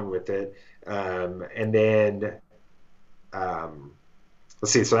along with it. And then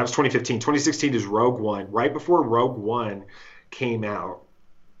let's see, so that was 2015. 2016 is Rogue One. Right before Rogue One came out,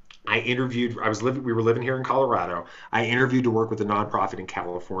 we were living here in Colorado. I interviewed to work with a nonprofit in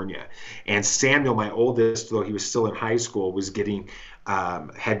California. And Samuel, my oldest, though he was still in high school, was getting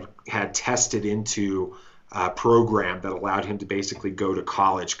had tested into a program that allowed him to basically go to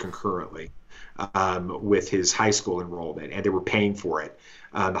college concurrently with his high school enrollment, and they were paying for it.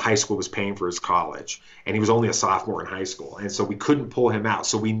 The high school was paying for his college, and he was only a sophomore in high school, and so we couldn't pull him out.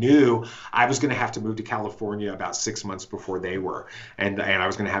 So we knew I was going to have to move to California about 6 months before they were, and I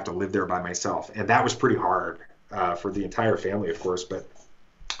was going to have to live there by myself, and that was pretty hard for the entire family, of course, but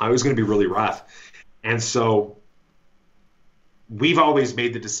I was going to be really rough. And so we've always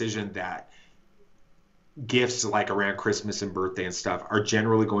made the decision that gifts like around Christmas and birthday and stuff are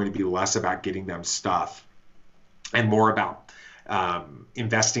generally going to be less about getting them stuff and more about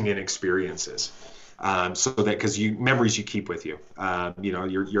investing in experiences, so that, because memories you keep with you.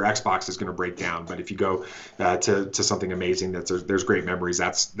 Your Xbox is going to break down, but if you go to something amazing, there's great memories,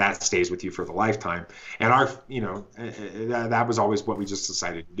 that stays with you for the lifetime. And that was always what we just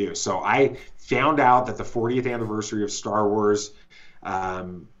decided to do. So I found out that the 40th anniversary of Star Wars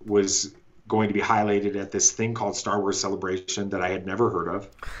was going to be highlighted at this thing called Star Wars Celebration that I had never heard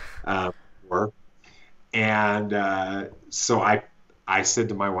of before. And so I said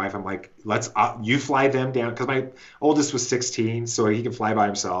to my wife, I'm like, you fly them down, because my oldest was 16, so he can fly by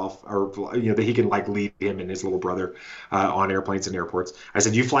himself, or that he can lead him and his little brother on airplanes and airports. I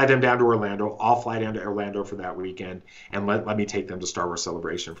said, you fly them down to Orlando, I'll fly down to Orlando for that weekend, and let me take them to Star Wars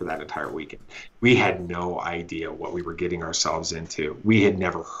Celebration for that entire weekend. We had no idea what we were getting ourselves into. We had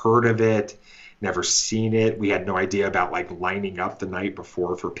never heard of it, never seen it. We had no idea about lining up the night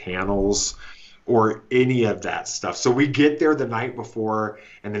before for panels or any of that stuff. So we get there the night before,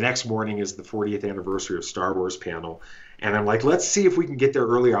 and the next morning is the 40th anniversary of Star Wars panel. And I'm like, let's see if we can get there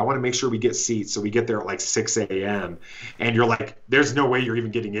earlier. I want to make sure we get seats. So we get there at 6 a.m. And you're like, there's no way you're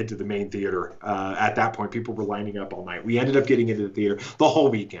even getting into the main theater. At that point, people were lining up all night. We ended up getting into the theater the whole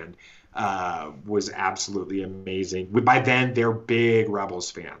weekend. Was absolutely amazing. By then, they're big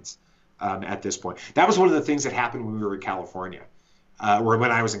Rebels fans at this point. That was one of the things that happened when we were in California. Or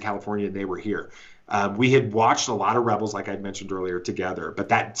when I was in California and they were here. We had watched a lot of Rebels, like I mentioned earlier, together. But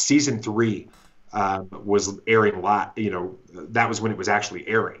that season 3 was airing a lot. That was when it was actually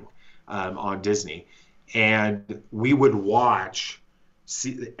airing on Disney. And we would watch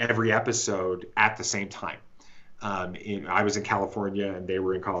every episode at the same time. I was in California and they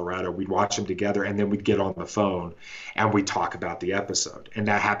were in Colorado. We'd watch them together, and then we'd get on the phone and we'd talk about the episode. And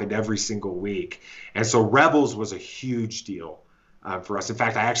that happened every single week. And so Rebels was a huge deal for us. In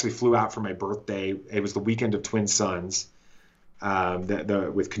fact, I actually flew out for my birthday. It was the weekend of Twin Suns,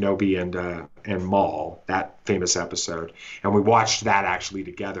 with Kenobi and Maul, that famous episode, and we watched that actually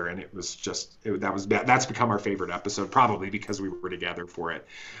together. And it was that's become our favorite episode, probably because we were together for it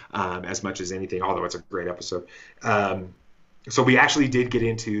as much as anything. Although it's a great episode. So we actually did get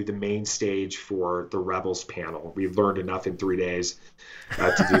into the main stage for the Rebels panel. We learned enough in 3 days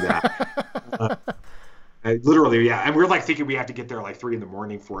to do that. Literally, yeah. And we were thinking we had to get there 3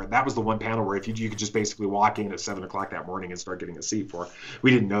 a.m. for it. That was the one panel where if you could just basically walk in at 7 o'clock that morning and start getting a seat for it. We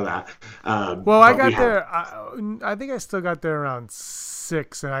didn't know that. Well, I got there. I think I still got there around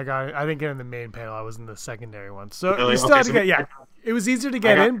 6, and I didn't get in the main panel. I was in the secondary one. So really? We still had to get. Yeah, it was easier to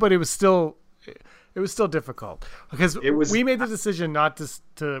get in, but it was still difficult because we made the decision not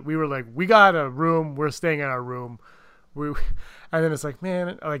to. We were like, we got a room. We're staying in our room. And then it's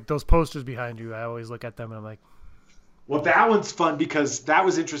man, those posters behind you, I always look at them and I'm like, well, that one's fun because that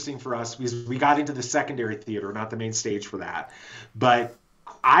was interesting for us because we got into the secondary theater, not the main stage for that. But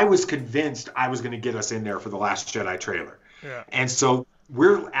I was convinced I was going to get us in there for the Last Jedi trailer. Yeah. And so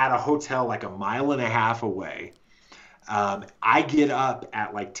we're at a hotel a mile and a half away. I get up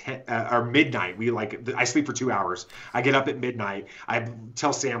at like 10 or midnight. I sleep for 2 hours. I get up at midnight. I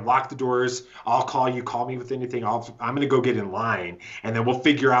tell Sam, lock the doors. I'll call you. Call me with anything. I'm going to go get in line, and then we'll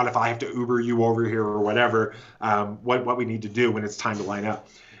figure out if I have to Uber you over here or whatever, what we need to do when it's time to line up.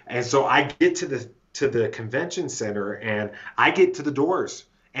 And so I get to the convention center, and I get to the doors,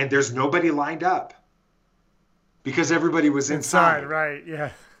 and there's nobody lined up because everybody was inside. Right,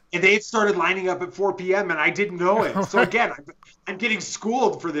 yeah. And they had started lining up at 4 p.m. and I didn't know it. So again, I'm getting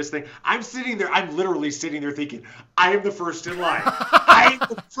schooled for this thing. I'm sitting there. I'm literally sitting there thinking, I am the first in line. I am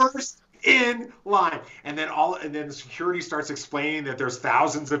the first in line. And then security starts explaining that there's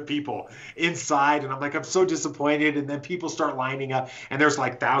thousands of people inside. And I'm like, I'm so disappointed. And then people start lining up. And there's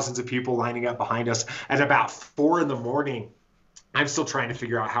like thousands of people lining up behind us. At about 4 a.m, I'm still trying to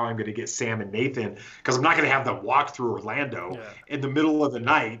figure out how I'm going to get Sam and Nathan, because I'm not going to have them walk through Orlando in the middle of the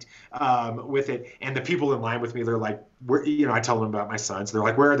night with it. And the people in line with me, they're like, I tell them about my sons. They're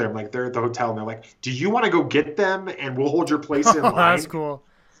like, where are they? I'm like, they're at the hotel. And they're like, do you want to go get them and we'll hold your place in line? That's cool.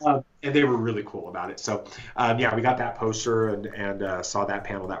 And they were really cool about it. So, we got that poster and saw that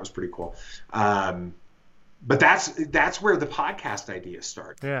panel. That was pretty cool. But that's where the podcast idea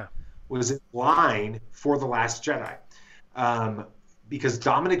started. Yeah. Was in line for The Last Jedi. Because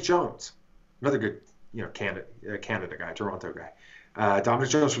Dominic Jones, another good, Canada guy, Toronto guy, Dominic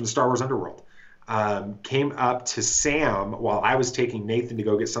Jones from the Star Wars Underworld, came up to Sam while I was taking Nathan to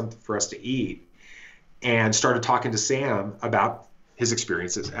go get something for us to eat, and started talking to Sam about his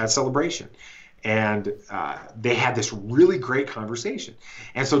experiences at Celebration. And they had this really great conversation.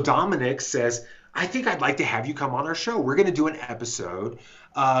 And so Dominic says, I think I'd like to have you come on our show. We're going to do an episode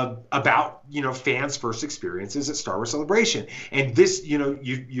about fans' first experiences at Star Wars Celebration. And this,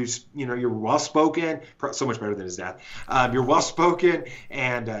 you're well spoken, so much better than his dad. You're well spoken,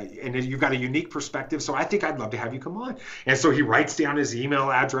 and you've got a unique perspective. So I think I'd love to have you come on. And so he writes down his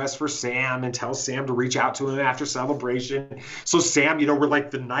email address for Sam and tells Sam to reach out to him after Celebration. So Sam, we're like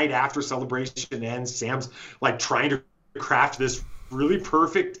the night after Celebration ends. Sam's like trying to craft this really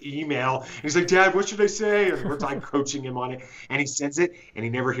perfect email. And he's like, Dad, what should I say? And we're like coaching him on it. And he sends it, and he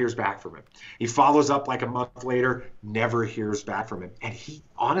never hears back from him. He follows up like a month later, never hears back from him. And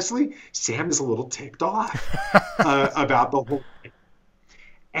Sam is a little ticked off about the whole thing.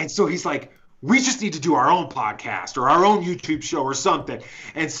 And so he's like, we just need to do our own podcast or our own YouTube show or something.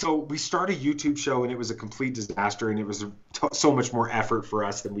 And so we started a YouTube show, and it was a complete disaster, and it was so much more effort for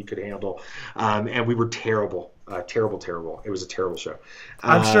us than we could handle. And we were terrible. Terrible. It was a terrible show.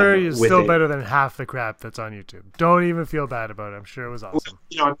 I'm sure you're still better than half the crap that's on YouTube. Don't even feel bad about it. I'm sure it was awesome.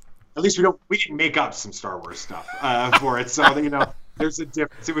 At least we didn't make up some Star Wars stuff for it. So, there's a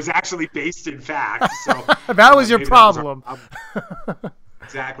difference. It was actually based in fact. So that was your problem.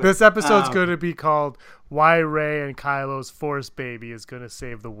 Exactly. This episode's going to be called Why Rey and Kylo's Force Baby is going to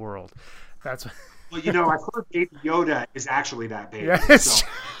Save the World. That's Well, I've heard Baby Yoda is actually that baby. Yeah, so,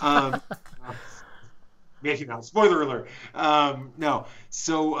 maybe not. Spoiler alert. No.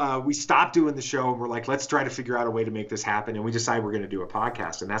 So we stopped doing the show, and we're like, let's try to figure out a way to make this happen. And we decided we're going to do a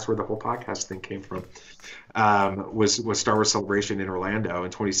podcast, and that's where the whole podcast thing came from. Was Star Wars Celebration in Orlando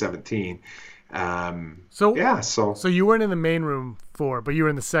in 2017. So you weren't in the main room but you were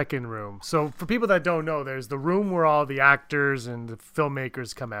in the second room. So for people that don't know, there's the room where all the actors and the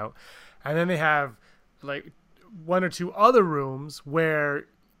filmmakers come out, and then they have like one or two other rooms where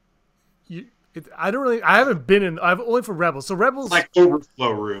I haven't been in. I've only for Rebels. So Rebels like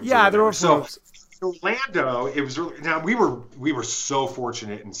overflow rooms. Yeah, they're overflow rooms. Orlando, it was really, now we were so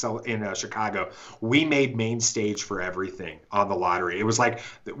fortunate in Chicago. We made main stage for everything on the lottery. It was like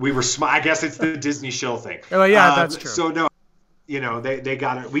we were. I guess it's the Disney shill thing. Oh yeah, that's true. So no, they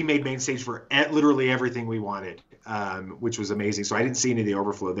got it. We made main stage for literally everything we wanted, which was amazing. So I didn't see any of the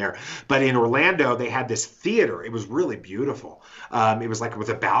overflow there. But in Orlando, they had this theater. It was really beautiful. It was like with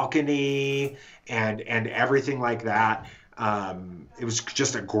a balcony and everything like that. It was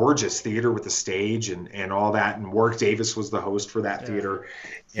just a gorgeous theater with a stage and all that. And Warwick Davis was the host for that theater.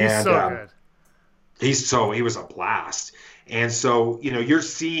 He's so good. He was a blast. And so,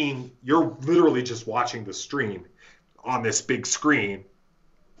 you're literally just watching the stream on this big screen,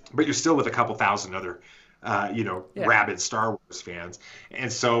 but you're still with a couple thousand other, rabid Star Wars fans.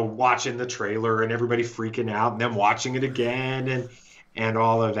 And so watching the trailer and everybody freaking out and then watching it again and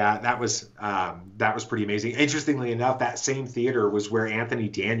all of that was pretty amazing. Interestingly enough, that same theater was where Anthony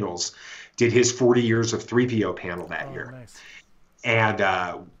Daniels did his 40 years of 3PO panel that year. Nice. And,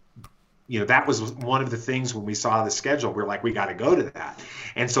 that was one of the things when we saw the schedule, we're like, we got to go to that.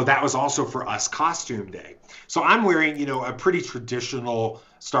 And so that was also for us costume day. So I'm wearing, a pretty traditional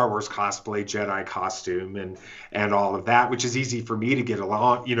Star Wars cosplay, Jedi costume, and all of that, which is easy for me to get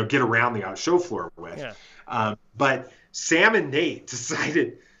along, get around the show floor with. Yeah. But Sam and Nate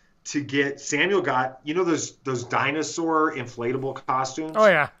decided to get, Samuel got, those dinosaur inflatable costumes. Oh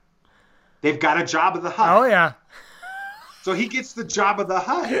yeah. They've got a Jabba the Hutt. Oh yeah. So he gets the Jabba the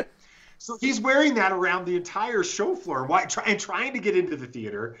Hutt. So he's wearing that around the entire show floor, trying to get into the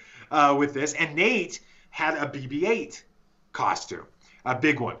theater with this. And Nate had a BB-8 costume, a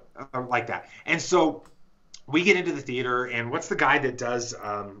big one like that. And so we get into the theater, and what's the guy that does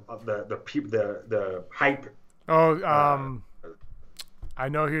the hype? Oh, I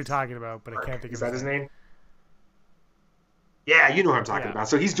know who you're talking about, but I can't think of Is that his name? Yeah, you know what I'm talking about.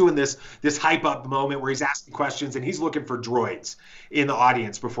 So he's doing this hype up moment where he's asking questions, and he's looking for droids in the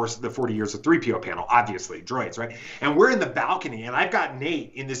audience before the 40 Years of 3PO panel. Obviously, droids, right? And we're in the balcony, and I've got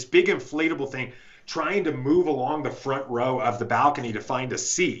Nate in this big inflatable thing trying to move along the front row of the balcony to find a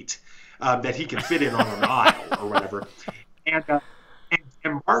seat that he can fit in on an aisle or whatever. And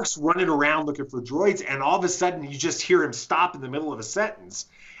Mark's running around looking for droids, and all of a sudden you just hear him stop in the middle of a sentence,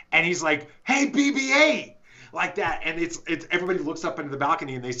 and he's like, "Hey, BB-8!" like that, and it's everybody looks up into the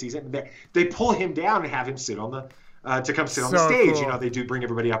balcony and they see him. They pull him down and have him sit on to come sit on the stage. Cool. They do bring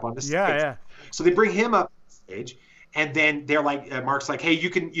everybody up on the stage. Yeah. So they bring him up on the stage, and then they're like, Mark's like, "Hey, you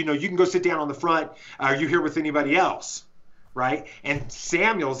can go sit down on the front. Are you here with anybody else?" Right? And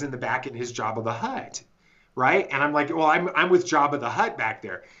Samuel's in the back in his Jabba the Hutt, right? And I'm like, "Well, I'm with Jabba the Hutt back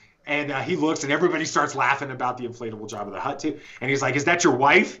there." And he looks, and everybody starts laughing about the inflatable Jabba the Hutt too. And he's like, "Is that your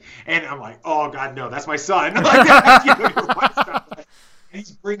wife?" And I'm like, "Oh God, no, that's my son." Like that, your wife's not like. And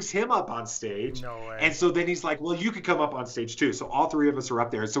he brings him up on stage. No way. And so then he's like, "Well, you could come up on stage too." So all three of us are up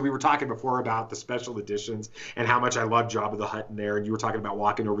there. And so we were talking before about the special editions and how much I love Jabba the Hutt in there. And you were talking about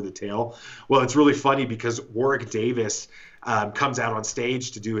walking over the tail. Well, it's really funny because Warwick Davis comes out on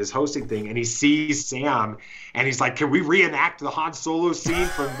stage to do his hosting thing, and he sees Sam, and he's like, "Can we reenact the Han Solo scene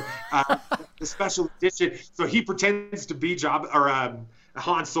from the special edition?" So he pretends to be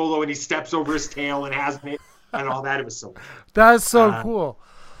Han Solo, and he steps over his tail and has it and all that. It was so. That's so cool.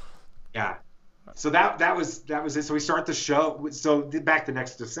 Yeah. So that was it. So we start the show. So back to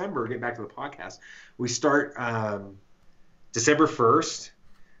next December. Get back to the podcast. We start December 1st.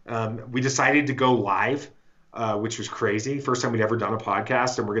 We decided to go live. Which was crazy. First time we'd ever done a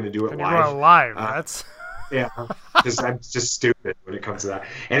podcast, and we're going to do it live. That's yeah, because I'm just stupid when it comes to that.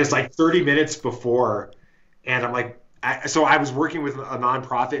 And it's like 30 minutes before, and I'm like, so I was working with a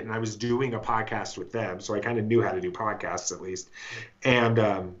nonprofit, and I was doing a podcast with them, so I kind of knew how to do podcasts at least. And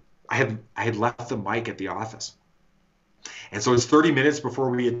I had left the mic at the office, and so it's 30 minutes before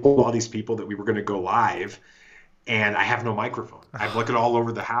we had told all these people that we were going to go live. And I have no microphone. I'm looking all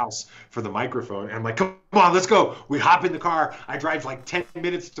over the house for the microphone. And I'm like, "Come on, let's go." We hop in the car. I drive like 10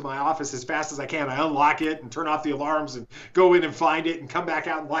 minutes to my office as fast as I can. I unlock it and turn off the alarms and go in and find it and come back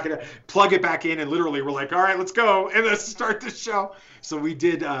out and lock it up, plug it back in. And literally we're like, "All right, let's go." And let's start the show. So we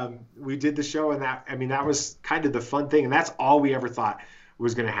did the show. And that was kind of the fun thing. And that's all we ever thought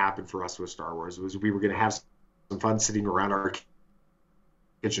was going to happen for us with Star Wars, was we were going to have some fun sitting around our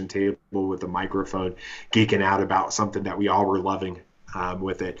kitchen table with a microphone, geeking out about something that we all were loving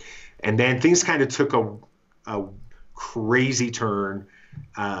with it. And then things kind of took a crazy turn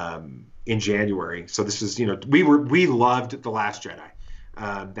in January. So this is, we loved The Last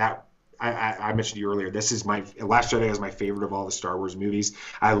Jedi. That I mentioned to you earlier. Last Jedi is my favorite of all the Star Wars movies.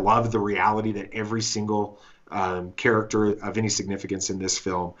 I love the reality that every single character of any significance in this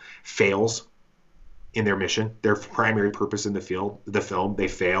film fails in their mission, their primary purpose in the film, they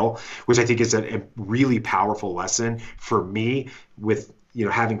fail, which I think is a really powerful lesson for me with,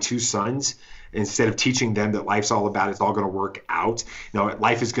 having two sons. Instead of teaching them that life's all about, it's all going to work out.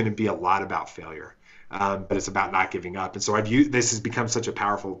 Life is going to be a lot about failure, but it's about not giving up. And so this has become such a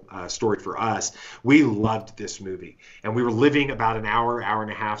powerful story for us. We loved this movie, and we were living about an hour and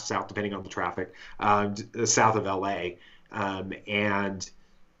a half south, depending on the traffic, south of LA, and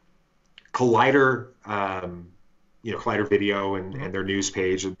Collider, Collider Video and their news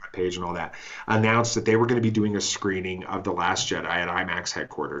page and page and all that announced that they were going to be doing a screening of The Last Jedi at IMAX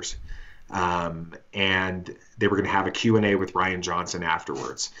headquarters. And they were going to have a Q&A with Rian Johnson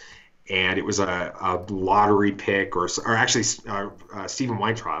afterwards. And it was a lottery pick, or actually Stephen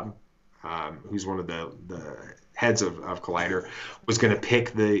Weintraub, who's one of the heads of Collider, was going to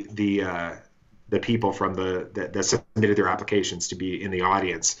pick the the people from that submitted their applications to be in the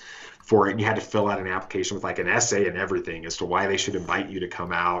audience for it, and you had to fill out an application with like an essay and everything as to why they should invite you to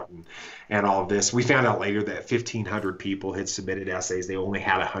come out and all of this. We found out later that 1,500 people had submitted essays. They only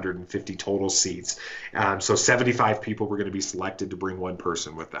had 150 total seats. So 75 people were going to be selected to bring one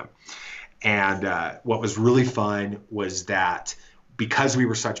person with them. And what was really fun was that because we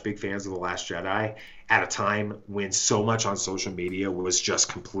were such big fans of The Last Jedi, at a time when so much on social media was just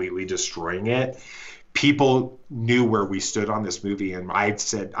completely destroying it, people knew where we stood on this movie. And I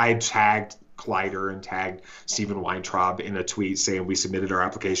had tagged Collider and tagged Stephen Weintraub in a tweet saying we submitted our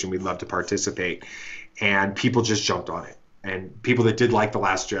application, we'd love to participate. And people just jumped on it. And people that did like The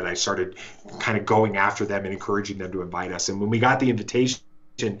Last Jedi started kind of going after them and encouraging them to invite us. And when we got the invitation,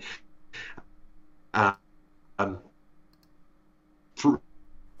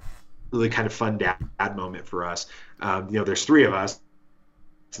 really kind of fun dad moment for us. There's 3 of us,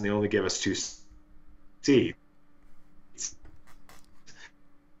 and they only give us 2 seats.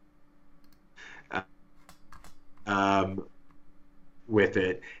 With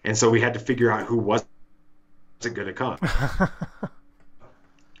it, and so we had to figure out who wasn't going to come.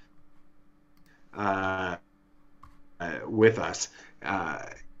 With us.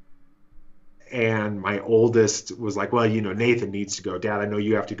 And my oldest was like, well, Nathan needs to go. Dad, I know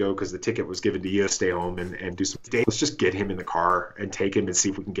you have to go because the ticket was given to you to stay home and do some days. Let's just get him in the car and take him and see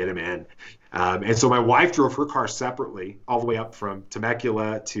if we can get him in. And so my wife drove her car separately all the way up from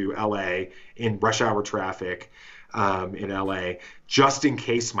Temecula to L.A. in rush hour traffic in L.A. just in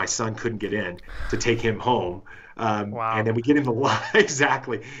case my son couldn't get in to take him home. Wow. And then we get in the line,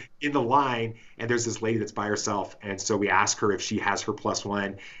 exactly, in the line, and there's this lady that's by herself. And so we ask her if she has her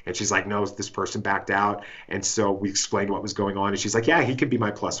 +1, and she's like, no, this person backed out. And so we explained what was going on, and she's like, yeah, he could be my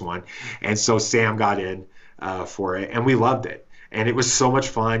 +1. And so Sam got in for it, and we loved it. And it was so much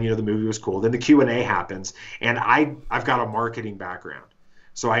fun. The movie was cool. Then the Q&A happens, and I've got a marketing background.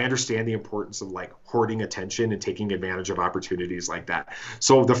 So I understand the importance of like hoarding attention and taking advantage of opportunities like that.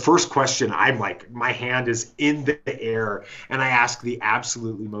 So the first question, I'm like, my hand is in the air, and I ask the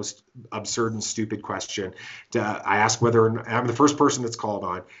absolutely most absurd and stupid question. I ask whether I'm the first person that's called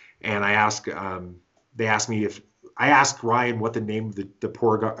on, and I ask, they ask me if I asked Ryan what the name of the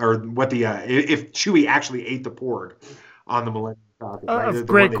porg, or what if Chewie actually ate the porg on the Millennium Falcon. Right?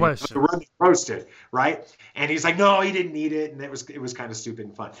 Great question. The one that roasted, right? And he's like, no, he didn't eat it, and it was kind of stupid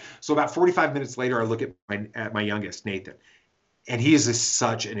and fun. So about 45 minutes later, I look at my youngest, Nathan, and he is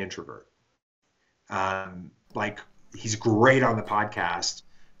such an introvert. Like he's great on the podcast,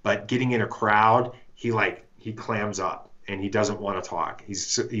 but getting in a crowd, he clams up and he doesn't want to talk.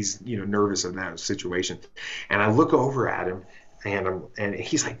 He's nervous in that situation. And I look over at him. And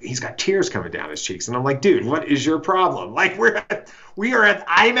he's like, he's got tears coming down his cheeks, and I'm like, dude, what is your problem? Like we are at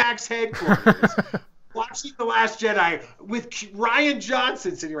IMAX headquarters watching The Last Jedi with Rian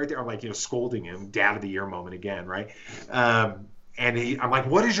Johnson sitting right there. I'm like, scolding him, Dad of the Year moment again, right? And I'm like,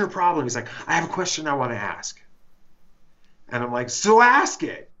 what is your problem? He's like, I have a question I want to ask. And I'm like, so ask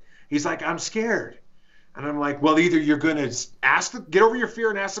it. He's like, I'm scared. And I'm like, well, either you're gonna get over your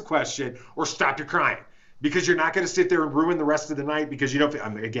fear and ask the question, or stop your crying. Because you're not going to sit there and ruin the rest of the night because you don't.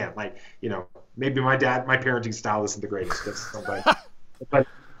 Again, maybe my parenting style isn't the greatest. But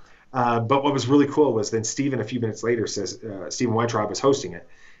what was really cool was then Stephen a few minutes later says Stephen Weintraub was hosting it,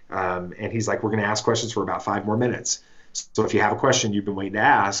 and he's like, we're going to ask questions for about 5 more minutes. So if you have a question you've been waiting to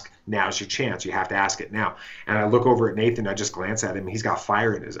ask, now's your chance. You have to ask it now. And I look over at Nathan. I just glance at him. He's got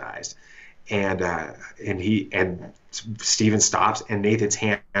fire in his eyes, and Stephen stops, and Nathan's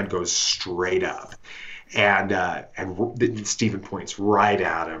hand goes straight up. And Stephen points right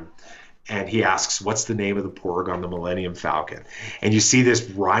at him, and he asks, what's the name of the porg on the Millennium Falcon? And you see this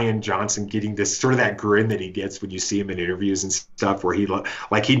Rian Johnson getting this sort of that grin that he gets when you see him in interviews and stuff, where he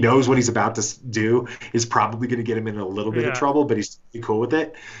knows what he's about to do is probably going to get him in a little bit of trouble, but he's cool with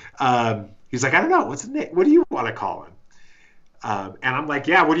it. He's like, I don't know, what's the name? What do you want to call him? And I'm like,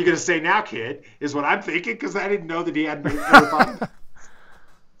 yeah, what are you going to say now, kid? Is what I'm thinking, because I didn't know that he had never thought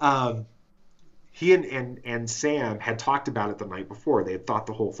about it. He and Sam had talked about it the night before. They had thought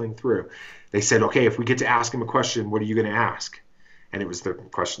the whole thing through. They said, okay, if we get to ask him a question, what are you going to ask? And it was the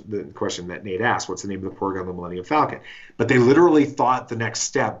question that Nate asked, what's the name of the porg on the Millennium Falcon? But they literally thought the next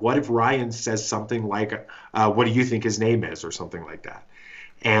step, what if Ryan says something like, what do you think his name is, or something like that?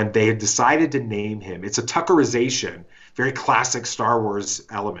 And they had decided to name him. It's a Tuckerization, very classic Star Wars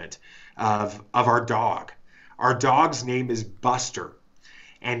element of our dog. Our dog's name is Buster.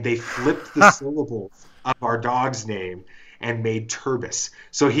 And they flipped the syllables of our dog's name and made Turbis.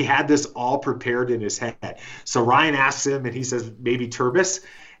 So he had this all prepared in his head. So Ryan asks him, and he says, maybe Turbis.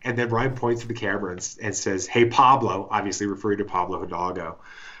 And then Ryan points to the camera and says, "Hey, Pablo," obviously referring to Pablo Hidalgo.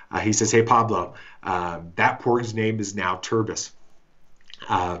 He says, "Hey, Pablo, that porg's name is now Turbis."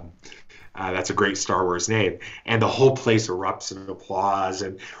 That's a great Star Wars name. And the whole place erupts in applause.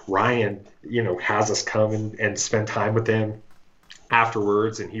 And Ryan, has us come and spend time with him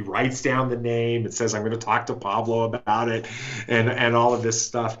afterwards, and he writes down the name and says, "I'm going to talk to Pablo about it," and all of this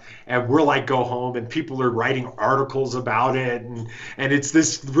stuff. And we're like, go home, and people are writing articles about it, and it's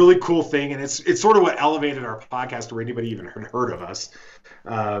this really cool thing. And it's sort of what elevated our podcast where anybody even heard of us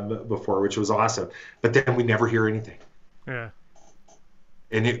before, which was awesome. But then we never hear anything. Yeah.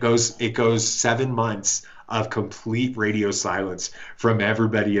 And it goes 7 months of complete radio silence from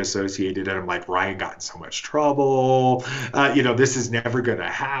everybody associated. And I'm like, Ryan got in so much trouble. This is never going to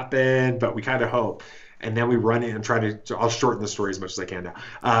happen, but we kind of hope. And then we run in and try to, I'll shorten the story as much as I can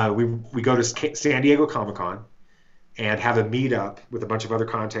now. We go to San Diego Comic-Con and have a meetup with a bunch of other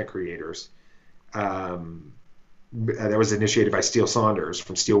content creators. That was initiated by Steele Saunders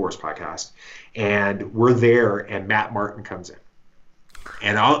from Steel Wars Podcast. And we're there, and Matt Martin comes in.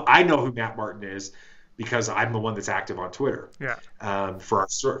 And I know who Matt Martin is because I'm the one that's active on Twitter. Yeah. For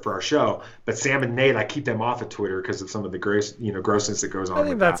our show, but Sam and Nate, I keep them off of Twitter because of some of the grossness that goes on. I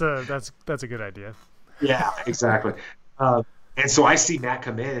think that's a good idea. Yeah, exactly. And so I see Matt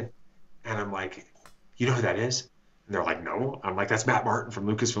come in, and I'm like, "You know who that is?" And they're like, "No." I'm like, "That's Matt Martin from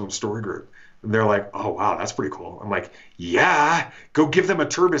Lucasfilm Story Group." And they're like, "Oh, wow, that's pretty cool." I'm like, "Yeah, go give them a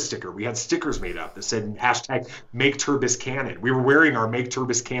Turbis sticker." We had stickers made up that said #Make Turbis Canon. We were wearing our Make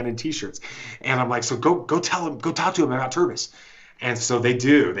Turbis Canon t-shirts. And I'm like, "So go talk to him about Turbis." And so they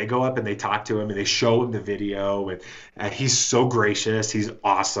do. They go up and they talk to him, and they show him the video, and he's so gracious. He's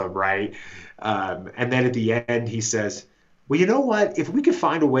awesome, right? And then at the end, he says, "Well, you know what? If we could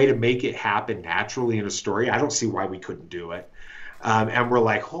find a way to make it happen naturally in a story, I don't see why we couldn't do it." And we're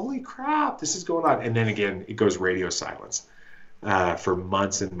like, holy crap, this is going on. And then again, it goes radio silence for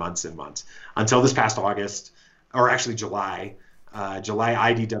months and months and months until this past August, or actually July.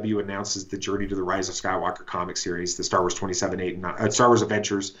 IDW announces the Journey to the Rise of Skywalker comic series, the Star Wars 27, Star Wars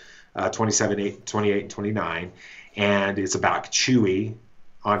Adventures 27, 28, and 29. And it's about Chewie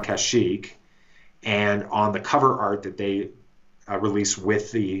on Kashyyyk. And on the cover art that they released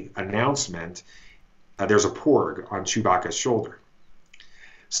with the announcement, there's a porg on Chewbacca's shoulder.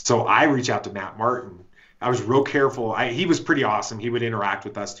 So I reach out to Matt Martin. I was real careful. He was pretty awesome. He would interact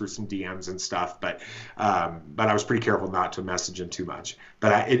with us through some DMs and stuff, but I was pretty careful not to message him too much.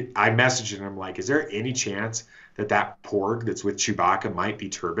 But I messaged him. I'm like, "Is there any chance that porg that's with Chewbacca might be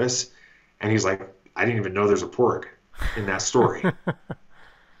Turbis?" And he's like, "I didn't even know there's a porg in that story."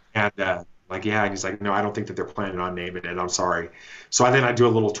 And like, yeah, and he's like, "No, I don't think that they're planning on naming it. I'm sorry." So I do a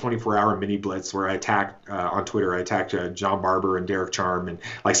little 24-hour mini blitz where I attack on Twitter. I attacked John Barber and Derek Charm and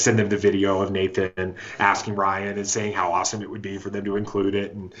like send them the video of Nathan asking Ryan and saying how awesome it would be for them to include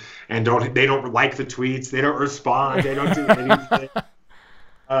it, and they don't like the tweets, they don't respond, they don't do anything.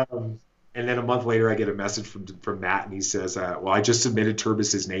 And then a month later, I get a message from Matt, and he says, "Well, I just submitted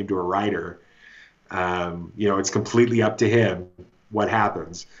Turbis's name to a writer. It's completely up to him what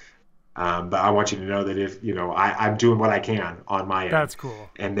happens." But I want you to know that if, I'm doing what I can on my end. That's cool.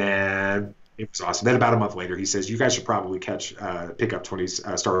 And then it was awesome. Then about a month later, he says, "You guys should probably pick up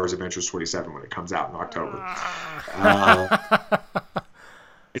Star Wars Adventures 27 when it comes out in October."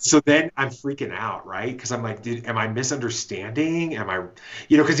 So then I'm freaking out, right? Because I'm like, am I misunderstanding? Am I,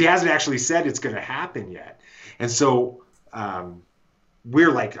 because he hasn't actually said it's going to happen yet. And so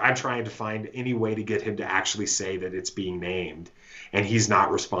we're like, I'm trying to find any way to get him to actually say that it's being named. And he's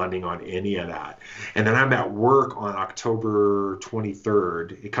not responding on any of that. And then I'm at work on October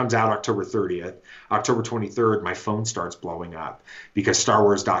 23rd. It comes out October 30th. October 23rd, my phone starts blowing up because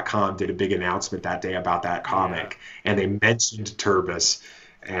StarWars.com did a big announcement that day about that comic, and they mentioned Turbis.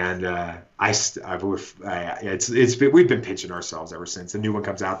 And we've been pitching ourselves ever since. The new one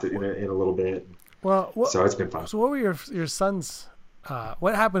comes out in a little bit. Well, so it's been fun. So what were your sons?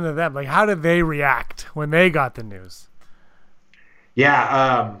 What happened to them? Like, how did they react when they got the news?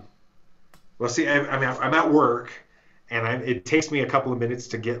 Yeah. Well, see, I'm at work, and it takes me a couple of minutes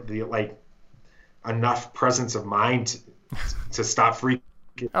to get enough presence of mind to stop freaking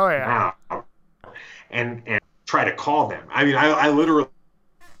out and try to call them. I mean, I literally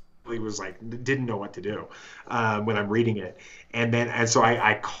was like, didn't know what to do when I'm reading it, and so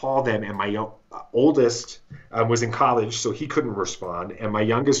I call them, and oldest was in college, so he couldn't respond, and my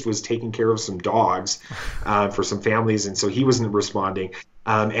youngest was taking care of some dogs for some families, and so he wasn't responding.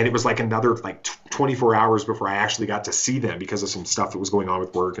 And it was like another 24 hours before I actually got to see them because of some stuff that was going on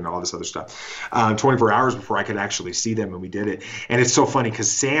with work and all this other stuff. 24 hours before I could actually see them, and we did it. And it's so funny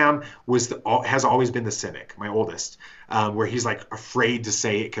because Sam has always been the cynic, my oldest, where he's like afraid to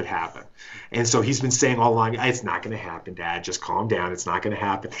say it could happen. And so he's been saying all along, it's not going to happen, Dad. Just calm down. It's not going to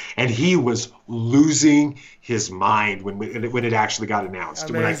happen. And he was losing his mind when it actually got announced.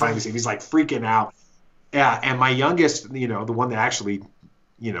 Amazing. When I finally see him, he's like freaking out. Yeah, and my youngest, the one that actually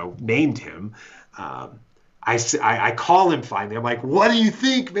named him. I call him finally. I'm like, what do you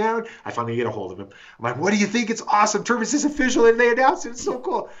think, man? I finally get a hold of him. I'm like, what do you think? It's awesome. Turbis is official and they announced it. It's so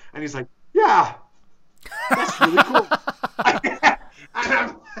cool. And he's like, yeah, that's really cool. And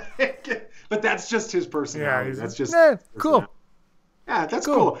I'm like, but that's just his personality. That's just cool. Yeah, that's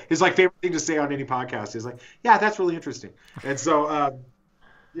cool. His favorite thing to say on any podcast is like, yeah, that's really interesting. And so,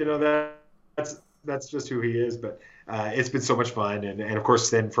 that's just who he is. But it's been so much fun, and of course,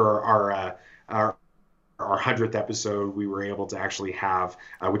 then for our 100th episode, we were able to actually have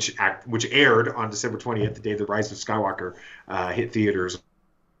which aired on December 20th, the day the Rise of Skywalker hit theaters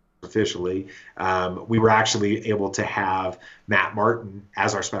officially. We were actually able to have Matt Martin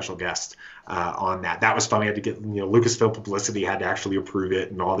as our special guest on that. That was fun. We had to get Lucasfilm publicity, had to actually approve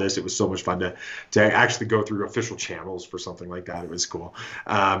it and all this. It was so much fun to actually go through official channels for something like that. It was cool.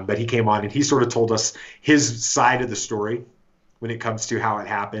 But he came on and he sort of told us his side of the story when it comes to how it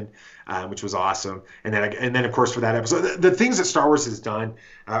happened, which was awesome. And then of course for that episode, the things that Star Wars has done,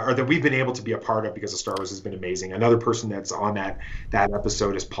 or that we've been able to be a part of because of Star Wars, has been amazing. Another person that's on that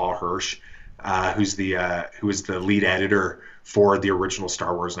episode is Paul Hirsch, who is the lead editor for the original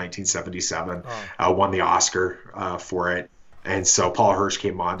Star Wars 1977, won the Oscar for it. And so Paul Hirsch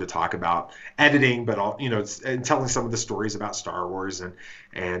came on to talk about editing, but and telling some of the stories about Star Wars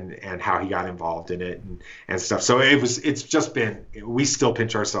and how he got involved in it and stuff. So it's just been, we still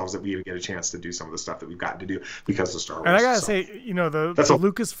pinch ourselves that we even get a chance to do some of the stuff that we've gotten to do because of Star Wars. And I gotta say, the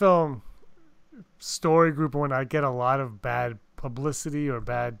Lucasfilm story group and whatnot get a lot of bad publicity or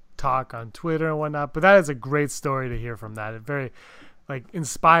bad talk on Twitter and whatnot, but that is a great story to hear from that. It's very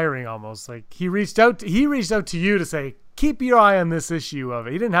inspiring almost. He reached out to you to say, keep your eye on this issue of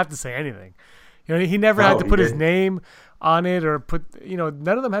it. He didn't have to say anything. He never had to put his name on it or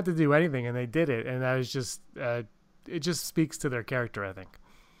none of them had to do anything, and they did it. And that is just, it just speaks to their character, I think.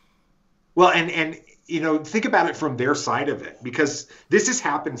 Well, and think about it from their side of it, because this has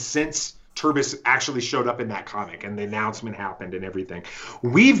happened since Turbis actually showed up in that comic and the announcement happened and everything.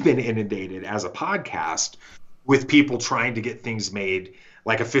 We've been inundated as a podcast with people trying to get things made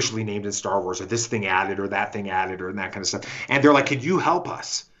officially named in Star Wars, or this thing added or that thing added or and that kind of stuff. And they're like, can you help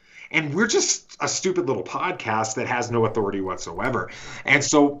us? And we're just a stupid little podcast that has no authority whatsoever. And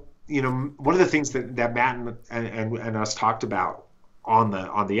so, one of the things that Matt and us talked about on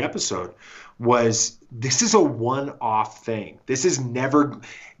the episode was, this is a one-off thing. This has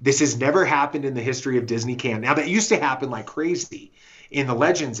never happened in the history of Disney canon. Now, that used to happen like crazy in the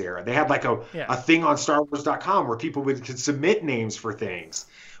Legends era. They had a thing on StarWars.com where people could submit names for things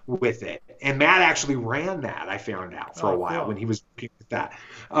with it. And Matt actually ran that, I found out, for a while when he was looking at that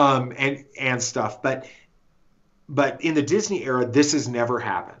and stuff. But in the Disney era, this has never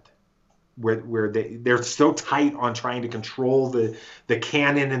happened. Where they're so tight on trying to control the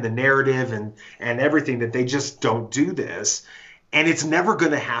canon and the narrative and everything that they just don't do this. And it's never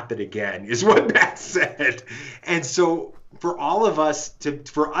going to happen again, is what Matt said. And so for all of us to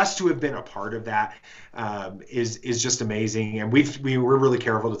have been a part of that is just amazing. And we're really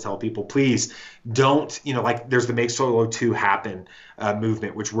careful to tell people, please don't, there's the Make Solo 2 Happen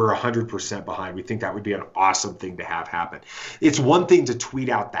movement, which we're 100% behind. We think that would be an awesome thing to have happen. It's one thing to tweet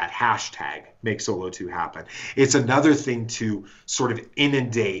out that hashtag Make Solo 2 Happen. It's another thing to sort of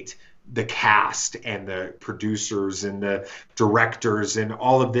inundate the cast and the producers and the directors and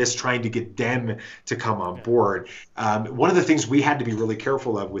all of this, trying to get them to come on board. One of the things we had to be really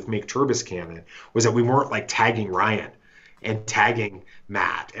careful of with Make Turbis Canon was that we weren't tagging Ryan and tagging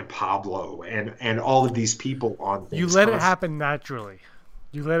Matt and Pablo and all of these people on things. You let it happen naturally.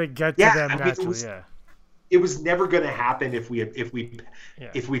 You let it get to them naturally. It was never going to happen if we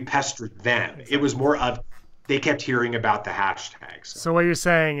pestered them. Exactly. It was more of, they kept hearing about the hashtags. So what you're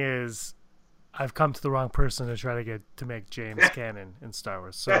saying is, I've come to the wrong person to try to make James canon in Star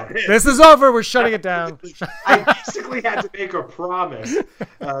Wars. So this is over. We're shutting it down. I basically had to make a promise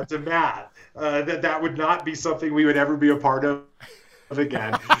to Matt that would not be something we would ever be a part of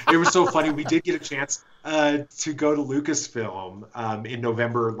again. It was so funny. We did get a chance to go to Lucasfilm in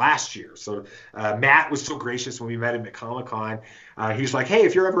November last year. So Matt was so gracious when we met him at Comic-Con. He was like, hey,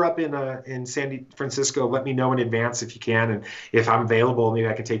 if you're ever up in San Francisco, let me know in advance if you can. And if I'm available, maybe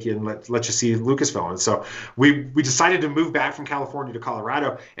I can take you and let you see Lucasfilm. And so we decided to move back from California to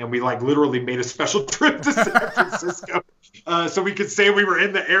Colorado, and we like literally made a special trip to San Francisco so we could say we were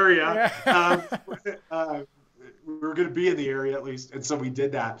in the area. We were going to be in the area at least. And so we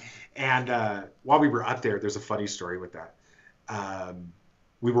did that. And while we were up there, there's a funny story with that.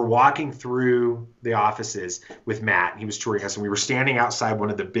 We were walking through the offices with Matt. He was touring us, and we were standing outside one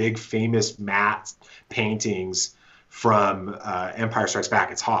of the big famous Matt paintings from Empire Strikes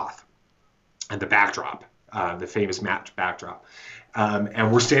Back. It's Hoth, and the backdrop, the famous Matt backdrop.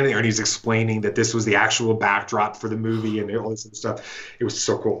 And we're standing there, and he's explaining that this was the actual backdrop for the movie and all this other stuff. It was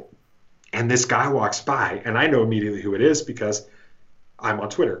so cool. And this guy walks by, and I know immediately who it is because I'm on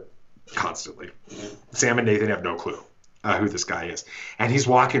Twitter constantly. Sam and Nathan have no clue who this guy is. And he's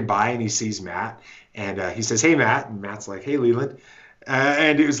walking by, and he sees Matt, and he says, hey, Matt. And Matt's like, hey, Leland.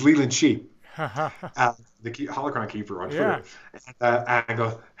 And it was Leland Sheep, the Holocron Keeper on Twitter. Yeah. And I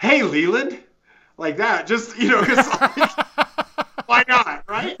go, hey, Leland. Like that. Just, because why not,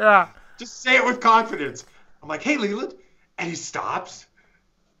 right? Yeah. Just say it with confidence. I'm like, hey, Leland. And he stops.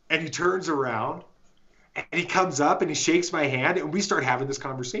 And he turns around, and he comes up, and he shakes my hand, and we start having this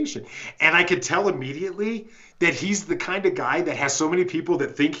conversation. And I could tell immediately that he's the kind of guy that has so many people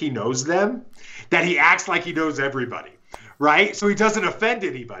that think he knows them, that he acts like he knows everybody, right? So he doesn't offend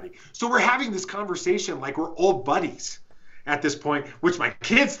anybody. So we're having this conversation like we're old buddies at this point, which my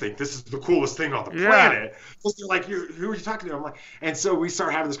kids think this is the coolest thing on the planet. So they're like, who are you talking to? I'm like, and so we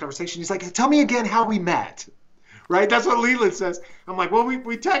start having this conversation. He's like, tell me again how we met. Right? That's what Leland says. I'm like, well,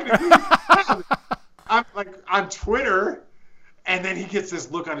 we technically have. I'm like on Twitter, and then he gets this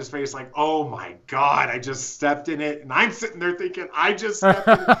look on his face like, oh my God, I just stepped in it. And I'm sitting there thinking, I just stepped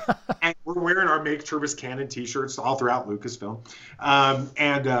in it. And we're wearing our Make Turbis Canon t-shirts all throughout Lucasfilm.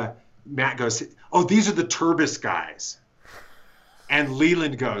 And Matt goes, oh, these are the Turbis guys. And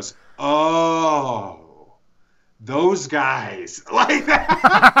Leland goes, oh, those guys. Like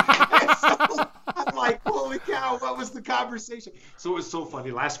that. I'm like, holy cow, what was the conversation? So it was so funny.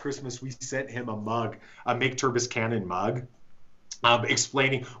 Last Christmas, we sent him a mug, a Make Turbis Canon mug,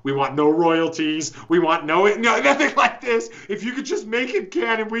 explaining we want no royalties. We want no nothing like this. If you could just make it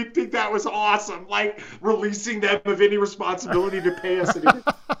canon, we'd think that was awesome. Like releasing them of any responsibility to pay us.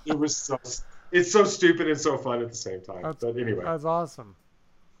 It's so stupid and so fun at the same time. But anyway. That's awesome.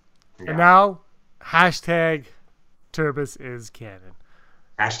 Yeah. And now, hashtag Turbis is canon.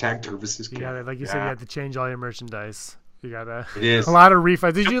 Hashtag Turbis is canon. You gotta, like you said, you have to change all your merchandise. You gotta. It is a lot of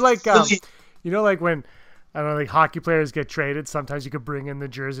refunds. Did you like, like when, I don't know, like hockey players get traded, sometimes you could bring in the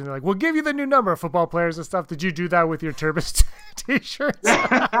jersey and they're like, we'll give you the new number, football players and stuff. Did you do that with your Turbis t-shirts?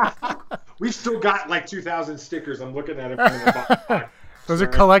 We've still got like 2,000 stickers. I'm looking at it. Those are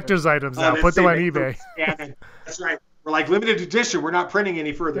collector's items now. Put them on eBay. That's right. We're like limited edition. We're not printing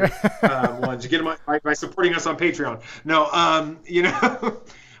any further ones. You get them by supporting us on Patreon. No,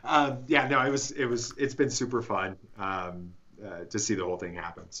 it's been super fun to see the whole thing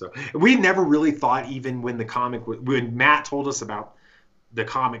happen. So we never really thought, even when when Matt told us about the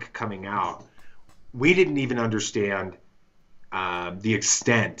comic coming out, we didn't even understand the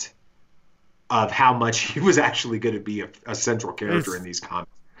extent of how much he was actually going to be a central character in these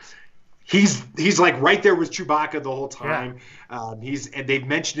comics. He's like right there with Chewbacca the whole time. Yeah. And they've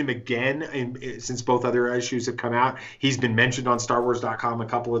mentioned him again since both other issues have come out. He's been mentioned on StarWars.com a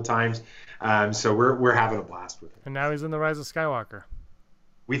couple of times. So we're having a blast with him. And now he's in the Rise of Skywalker.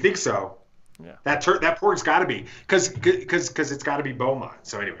 We think so. Yeah. That porg's got to be because it's got to be Beaumont.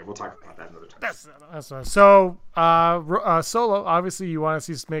 So anyway, we'll talk about that another time. That's nice. So Solo, obviously you want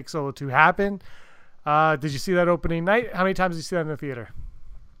to see make Solo 2 happen. Did you see that opening night? How many times did you see that in the theater?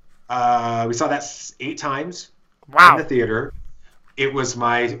 We saw that 8 times in the theater. It was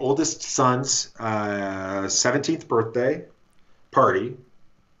my oldest son's 17th birthday party.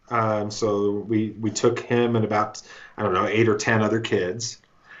 So we took him and about, 8 or 10 other kids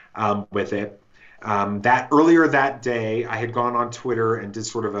with it. That earlier that day, I had gone on Twitter and did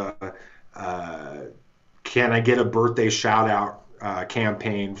sort of a can I get a birthday shout out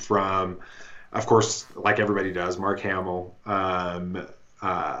campaign from, of course, like everybody does, Mark Hamill,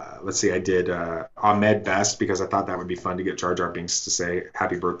 let's see, I did Ahmed Best because I thought that would be fun to get Jar Jar Binks to say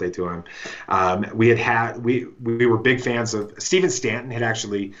happy birthday to him. We were big fans of Steven Stanton. Had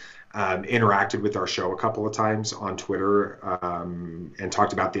actually interacted with our show a couple of times on Twitter and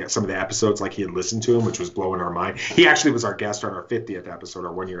talked about some of the episodes, like he had listened to them, which was blowing our mind. He actually was our guest on our 50th episode,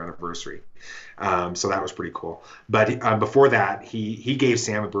 our 1-year anniversary. So that was pretty cool. But before that, he gave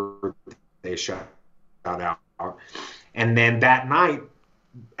Sam a birthday shout out. And then that night,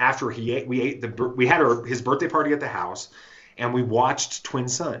 after we had his birthday party at the house, and we watched Twin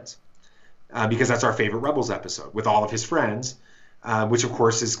Sons because that's our favorite Rebels episode with all of his friends, which of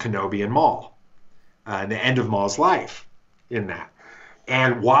course is Kenobi and Maul, the end of Maul's life in that.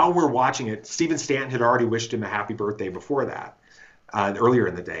 And while we're watching it, Steven Stanton had already wished him a happy birthday before that, earlier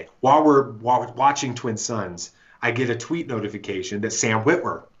in the day. While we're watching Twin Sons, I get a tweet notification that Sam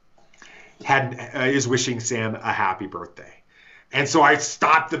Witwer is wishing Sam a happy birthday. And so I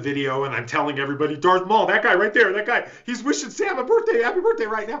stopped the video and I'm telling everybody, Darth Maul, that guy right there, that guy, he's wishing Sam a birthday, happy birthday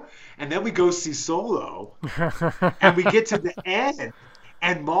right now. And then we go see Solo and we get to the end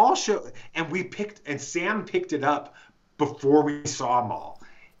and Sam picked it up before we saw Maul.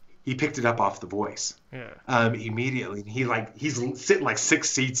 He picked it up off the voice immediately. He's sitting like 6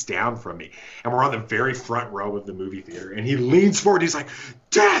 seats down from me, and we're on the very front row of the movie theater. And he leans forward. He's like,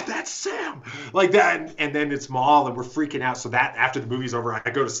 "Dad, that's Sam!" Like that. And then it's Maul, and we're freaking out. So that after the movie's over,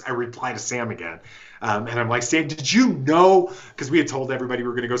 I reply to Sam again, and I'm like, "Sam, did you know?" Because we had told everybody we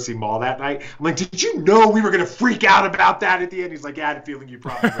were going to go see Maul that night. I'm like, "Did you know we were going to freak out about that at the end?" He's like, "Yeah, I had a feeling you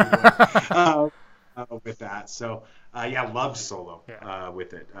probably would." With that. So loved Solo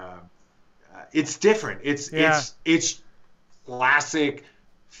with it. It's different. It's classic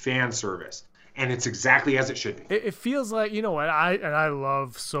fan service, and it's exactly as it should be. It feels like, you know what, I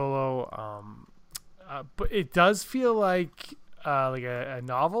love Solo, but it does feel like a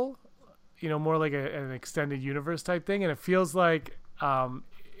novel, you know, more like an extended universe type thing, and it feels like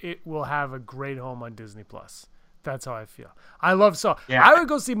it will have a great home on Disney Plus. That's how I feel. I love Solo. Yeah. I would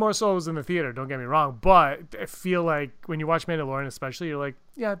go see more Solos in the theater, don't get me wrong, but I feel like when you watch Mandalorian especially, you're like,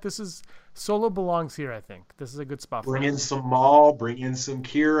 yeah, Solo belongs here, I think. This is a good spot for Bring in some Maul, bring in some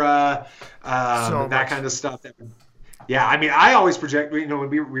Kira, that kind of stuff. Yeah, I mean, I always project, you know, when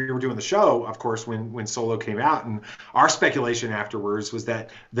we were doing the show, of course, when Solo came out, and our speculation afterwards was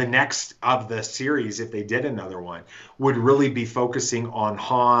that the next of the series, if they did another one, would really be focusing on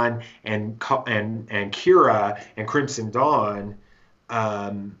Han and Kira and Crimson Dawn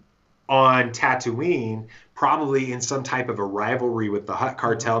on Tatooine, probably in some type of a rivalry with the Hutt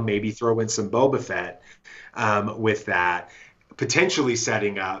cartel, maybe throw in some Boba Fett with that, potentially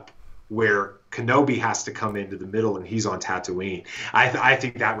setting up where Kenobi has to come into the middle and he's on Tatooine. I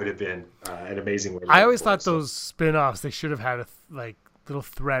think that would have been an amazing way. I always thought those spin-offs, they should have had little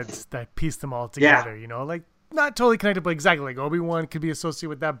threads that piece them all together, you know, like not totally connected, but exactly like Obi-Wan could be associated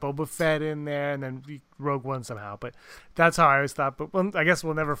with that, Boba Fett in there, and then Rogue One somehow. But that's how I always thought. But I guess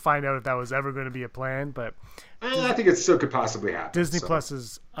we'll never find out if that was ever going to be a plan. But I think it still could possibly happen. Disney Plus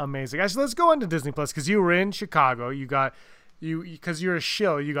is amazing. Actually, let's go into Disney Plus because you were in Chicago. Because you're a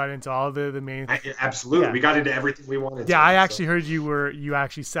shill, you got into all the main. Absolutely, we got into everything we wanted. Yeah, I actually heard you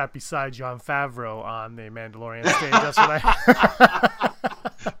actually sat beside Jon Favreau on the Mandalorian stage. That's what I.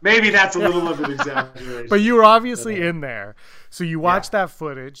 Maybe that's a little of an exaggeration. But you were obviously in there, so you watched that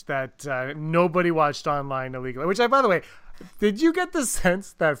footage that nobody watched online illegally. Which, by the way, did you get the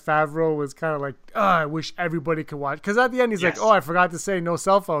sense that Favreau was kind of like, oh, I wish everybody could watch? Because at the end, he's like, oh, I forgot to say no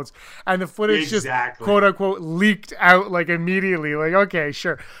cell phones. And the footage just, quote unquote, leaked out like immediately. Like, okay,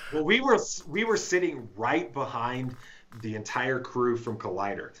 sure. Well, we were sitting right behind the entire crew from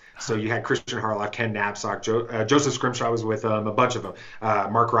Collider. So you had Christian Harloff, Ken Knapsack, Joseph Scrimshaw was with them, a bunch of them,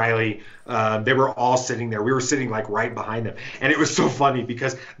 Mark Riley. They were all sitting there. We were sitting like right behind them. And it was so funny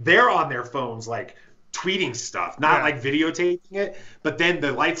because they're on their phones like tweeting stuff, not like videotaping it, but then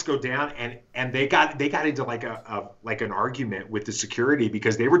the lights go down and they got into like an argument with the security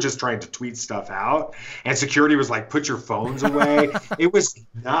because they were just trying to tweet stuff out, and security was like, put your phones away. It was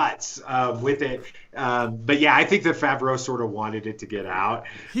nuts with it. But yeah, I think that Favreau sort of wanted it to get out.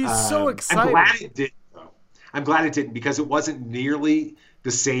 He's so excited. I'm glad it did, though. I'm glad it didn't, because it wasn't nearly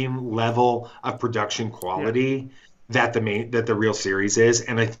the same level of production quality that the real series is,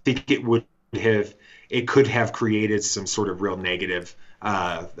 and I think it could have created some sort of real negative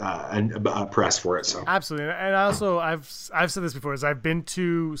press for it. So absolutely, and also I've said this before: is I've been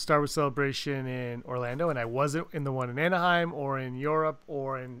to Star Wars Celebration in Orlando, and I wasn't in the one in Anaheim or in Europe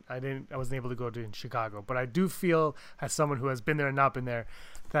I wasn't able to go to in Chicago. But I do feel, as someone who has been there and not been there,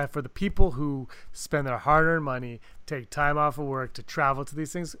 that for the people who spend their hard-earned money, take time off of work to travel to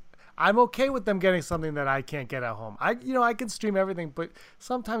these things, I'm okay with them getting something that I can't get at home. I can stream everything, but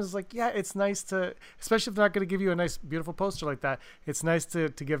sometimes it's like, yeah, it's nice to, especially if they're not going to give you a nice, beautiful poster like that. It's nice to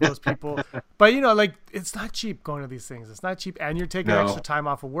give those people, but like it's not cheap going to these things. It's not cheap. And you're taking extra time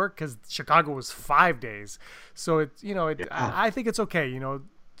off of work because Chicago was 5 days. So it's, I think it's okay.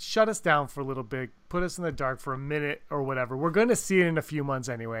 Shut us down for a little bit, put us in the dark for a minute or whatever. We're going to see it in a few months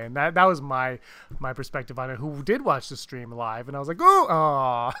anyway. And that was my perspective on it, who did watch the stream live. And I was like,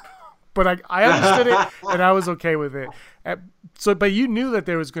 oh, but I understood it and I was okay with it. But you knew that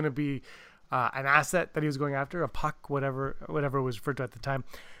there was going to be an asset that he was going after, a puck, whatever it was referred to at the time.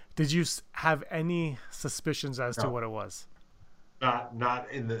 Did you have any suspicions as to what it was? Not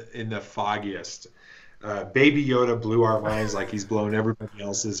in the foggiest. Baby Yoda blew our minds like he's blown everybody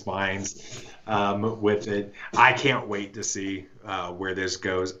else's minds with it. I can't wait to see where this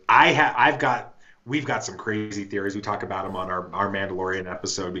goes. We've got some crazy theories. We talk about them on our Mandalorian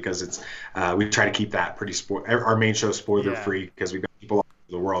episode because it's we try to keep that pretty our main show spoiler free because we've got people all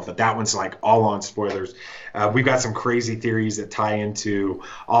over the world, but that one's like all on spoilers. We've got some crazy theories that tie into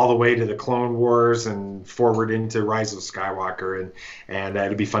all the way to the Clone Wars and forward into Rise of Skywalker, and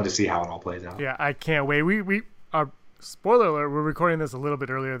it'll be fun to see how it all plays out. Yeah, I can't wait. We are, spoiler alert, we're recording this a little bit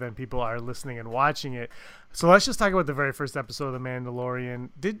earlier than people are listening and watching it. So let's just talk about the very first episode of The Mandalorian.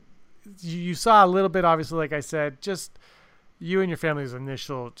 You saw a little bit, obviously, like I said, just you and your family's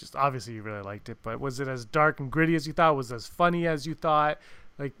initial, just obviously you really liked it, but was it as dark and gritty as you thought? Was it as funny as you thought?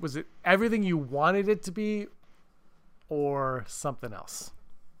 Like, was it everything you wanted it to be or something else?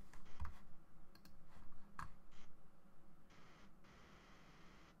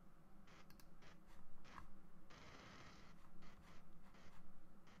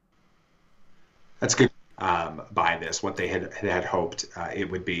 That's good. By this, what they had hoped it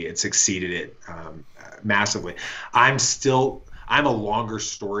would be. It succeeded it massively. I'm a longer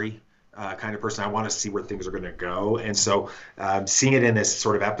story kind of person. I want to see where things are going to go. And so seeing it in this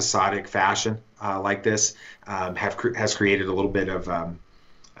sort of episodic fashion like this has created a little bit of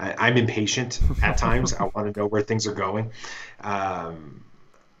I'm impatient at times. I want to know where things are going.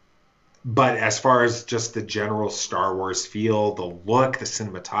 But as far as just the general Star Wars feel, the look, the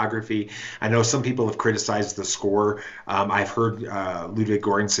cinematography, I know some people have criticized the score. I've heard Ludwig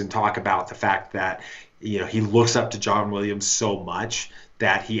Göransson talk about the fact that he looks up to John Williams so much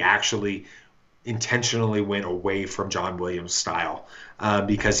that he actually intentionally went away from John Williams' style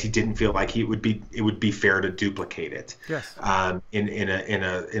because he didn't feel like it would be fair to duplicate it. Yes. In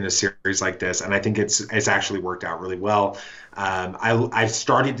a series like this, and I think it's actually worked out really well. I've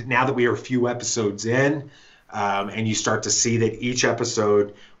started, now that we are a few episodes in, and you start to see that each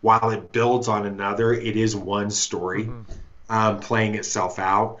episode, while it builds on another, it is one story playing itself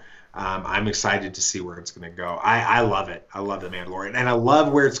out. I'm excited to see where it's going to go. I love it. I love The Mandalorian, and I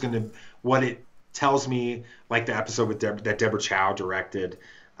love where it's going to, what it tells me, like the episode with that Deborah Chow directed,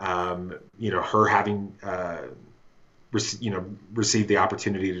 her having received the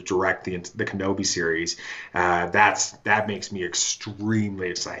opportunity to direct the Kenobi series. That makes me extremely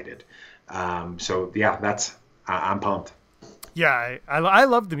excited. So yeah, I'm pumped. Yeah, I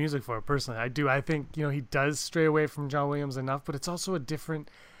love the music for it personally. I do. I think he does stray away from John Williams enough, but it's also a different.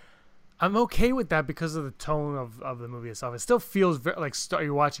 I'm okay with that because of the tone of the movie itself. It still feels very, like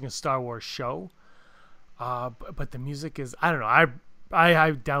you're watching a Star Wars show. But the music is, I don't know.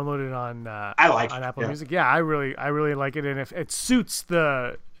 I downloaded it on Apple Music. Yeah, I really like it, and if it suits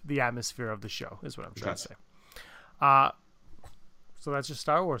the atmosphere of the show is what I'm trying to say. So that's your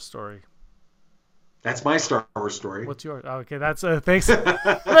Star Wars story. That's my Star Wars story. What's yours? Okay, that's thanks.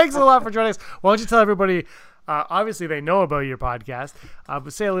 Thanks a lot for joining us. Why don't you tell everybody? Obviously, they know about your podcast,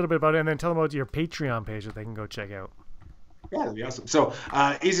 but say a little bit about it, and then tell them about your Patreon page that they can go check out. Yeah, that'd be awesome. So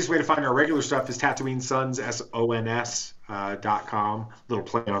easiest way to find our regular stuff is Tatooine Sons, SONS.com. Little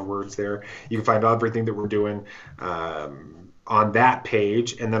play on words there. You can find everything that we're doing on that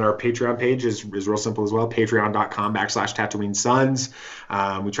page. And then our Patreon page is real simple as well, patreon.com/Tatooine Sons.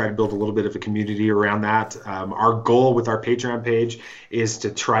 We try to build a little bit of a community around that. Our goal with our Patreon page is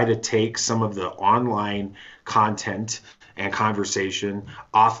to try to take some of the online content and conversation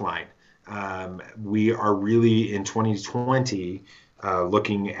offline. We are really in 2020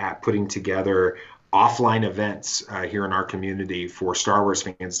 looking at putting together offline events here in our community for Star Wars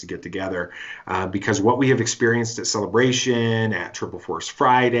fans to get together, because what we have experienced at Celebration, at Triple Force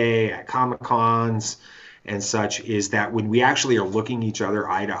Friday, at Comic-Cons and such, is that when we actually are looking each other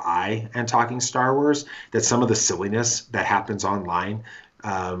eye to eye and talking Star Wars, that some of the silliness that happens online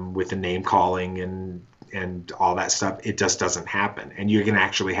with the name calling and and all that stuff, it just doesn't happen. And you can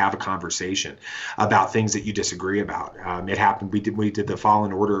actually have a conversation about things that you disagree about. It happened. We did the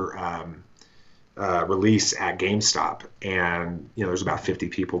Fallen Order release at GameStop, and there's about 50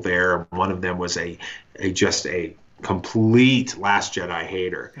 people there. One of them was just a complete Last Jedi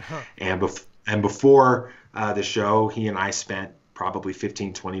hater. And before the show, he and I spent probably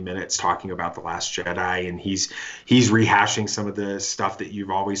 15-20 minutes talking about The Last Jedi, and he's rehashing some of the stuff that you've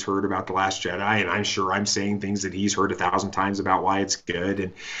always heard about The Last Jedi, and I'm sure I'm saying things that he's heard 1,000 times about why it's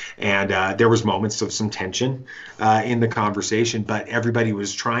good, and there was moments of some tension in the conversation, but everybody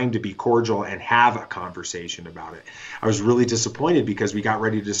was trying to be cordial and have a conversation about it. I was really disappointed because we got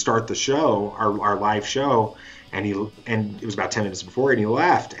ready to start the show, our live show, and it was about 10 minutes before, and he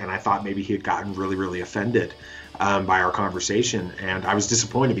left, and I thought maybe he had gotten really, really offended by our conversation, and I was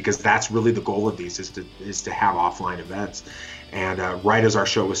disappointed because that's really the goal of these is to have offline events. And right as our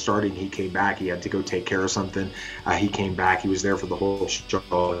show was starting, he came back. He had to go take care of something. He came back. He was there for the whole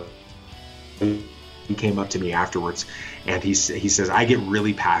show. He came up to me afterwards, and he says, I get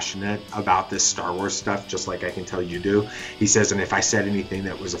really passionate about this Star Wars stuff, just like I can tell you do. He says, and if I said anything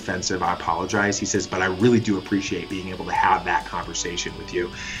that was offensive, I apologize. He says, but I really do appreciate being able to have that conversation with you.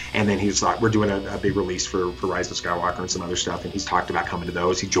 And then he was like, we're doing a big release for Rise of Skywalker and some other stuff, and he's talked about coming to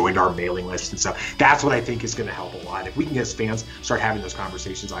those. He joined our mailing list and stuff. That's what I think is going to help a lot. If we can get fans start having those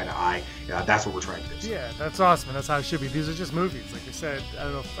conversations eye to eye, that's what we're trying to do. Yeah, that's awesome, and that's how it should be. These are just movies. Like I said, I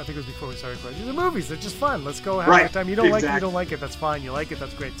don't know, I think it was before we started recording. These are movies. They're just fun. Let's go have a good time. You don't like it, you don't like it. That's fine. You like it,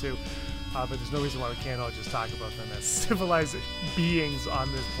 that's great too. But there's no reason why we can't all just talk about them as civilized beings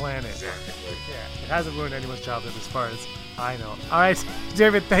on this planet. Exactly. Yeah, it hasn't ruined anyone's childhood as far as I know. All right,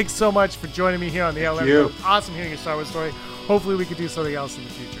 David, thanks so much for joining me here on the LM. You. Awesome hearing your Star Wars story. Hopefully we could do something else in the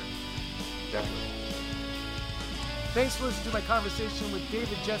future. Definitely. Thanks for listening to my conversation with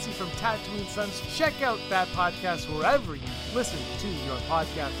David Jesse from Tatooine Sons. Check out that podcast wherever you listen to your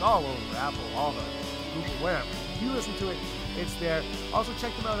podcasts, all over Apple, all the Google, wherever. If you listen to it, it's there. Also,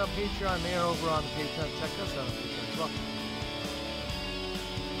 check them out on Patreon. They are over on the Patreon. Check us out on Patreon as well.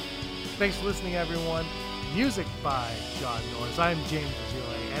 Thanks for listening, everyone. Music by John Norris. I'm James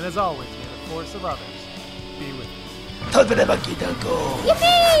Gillet, and as always, may the force of others be with you.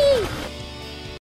 Yippee!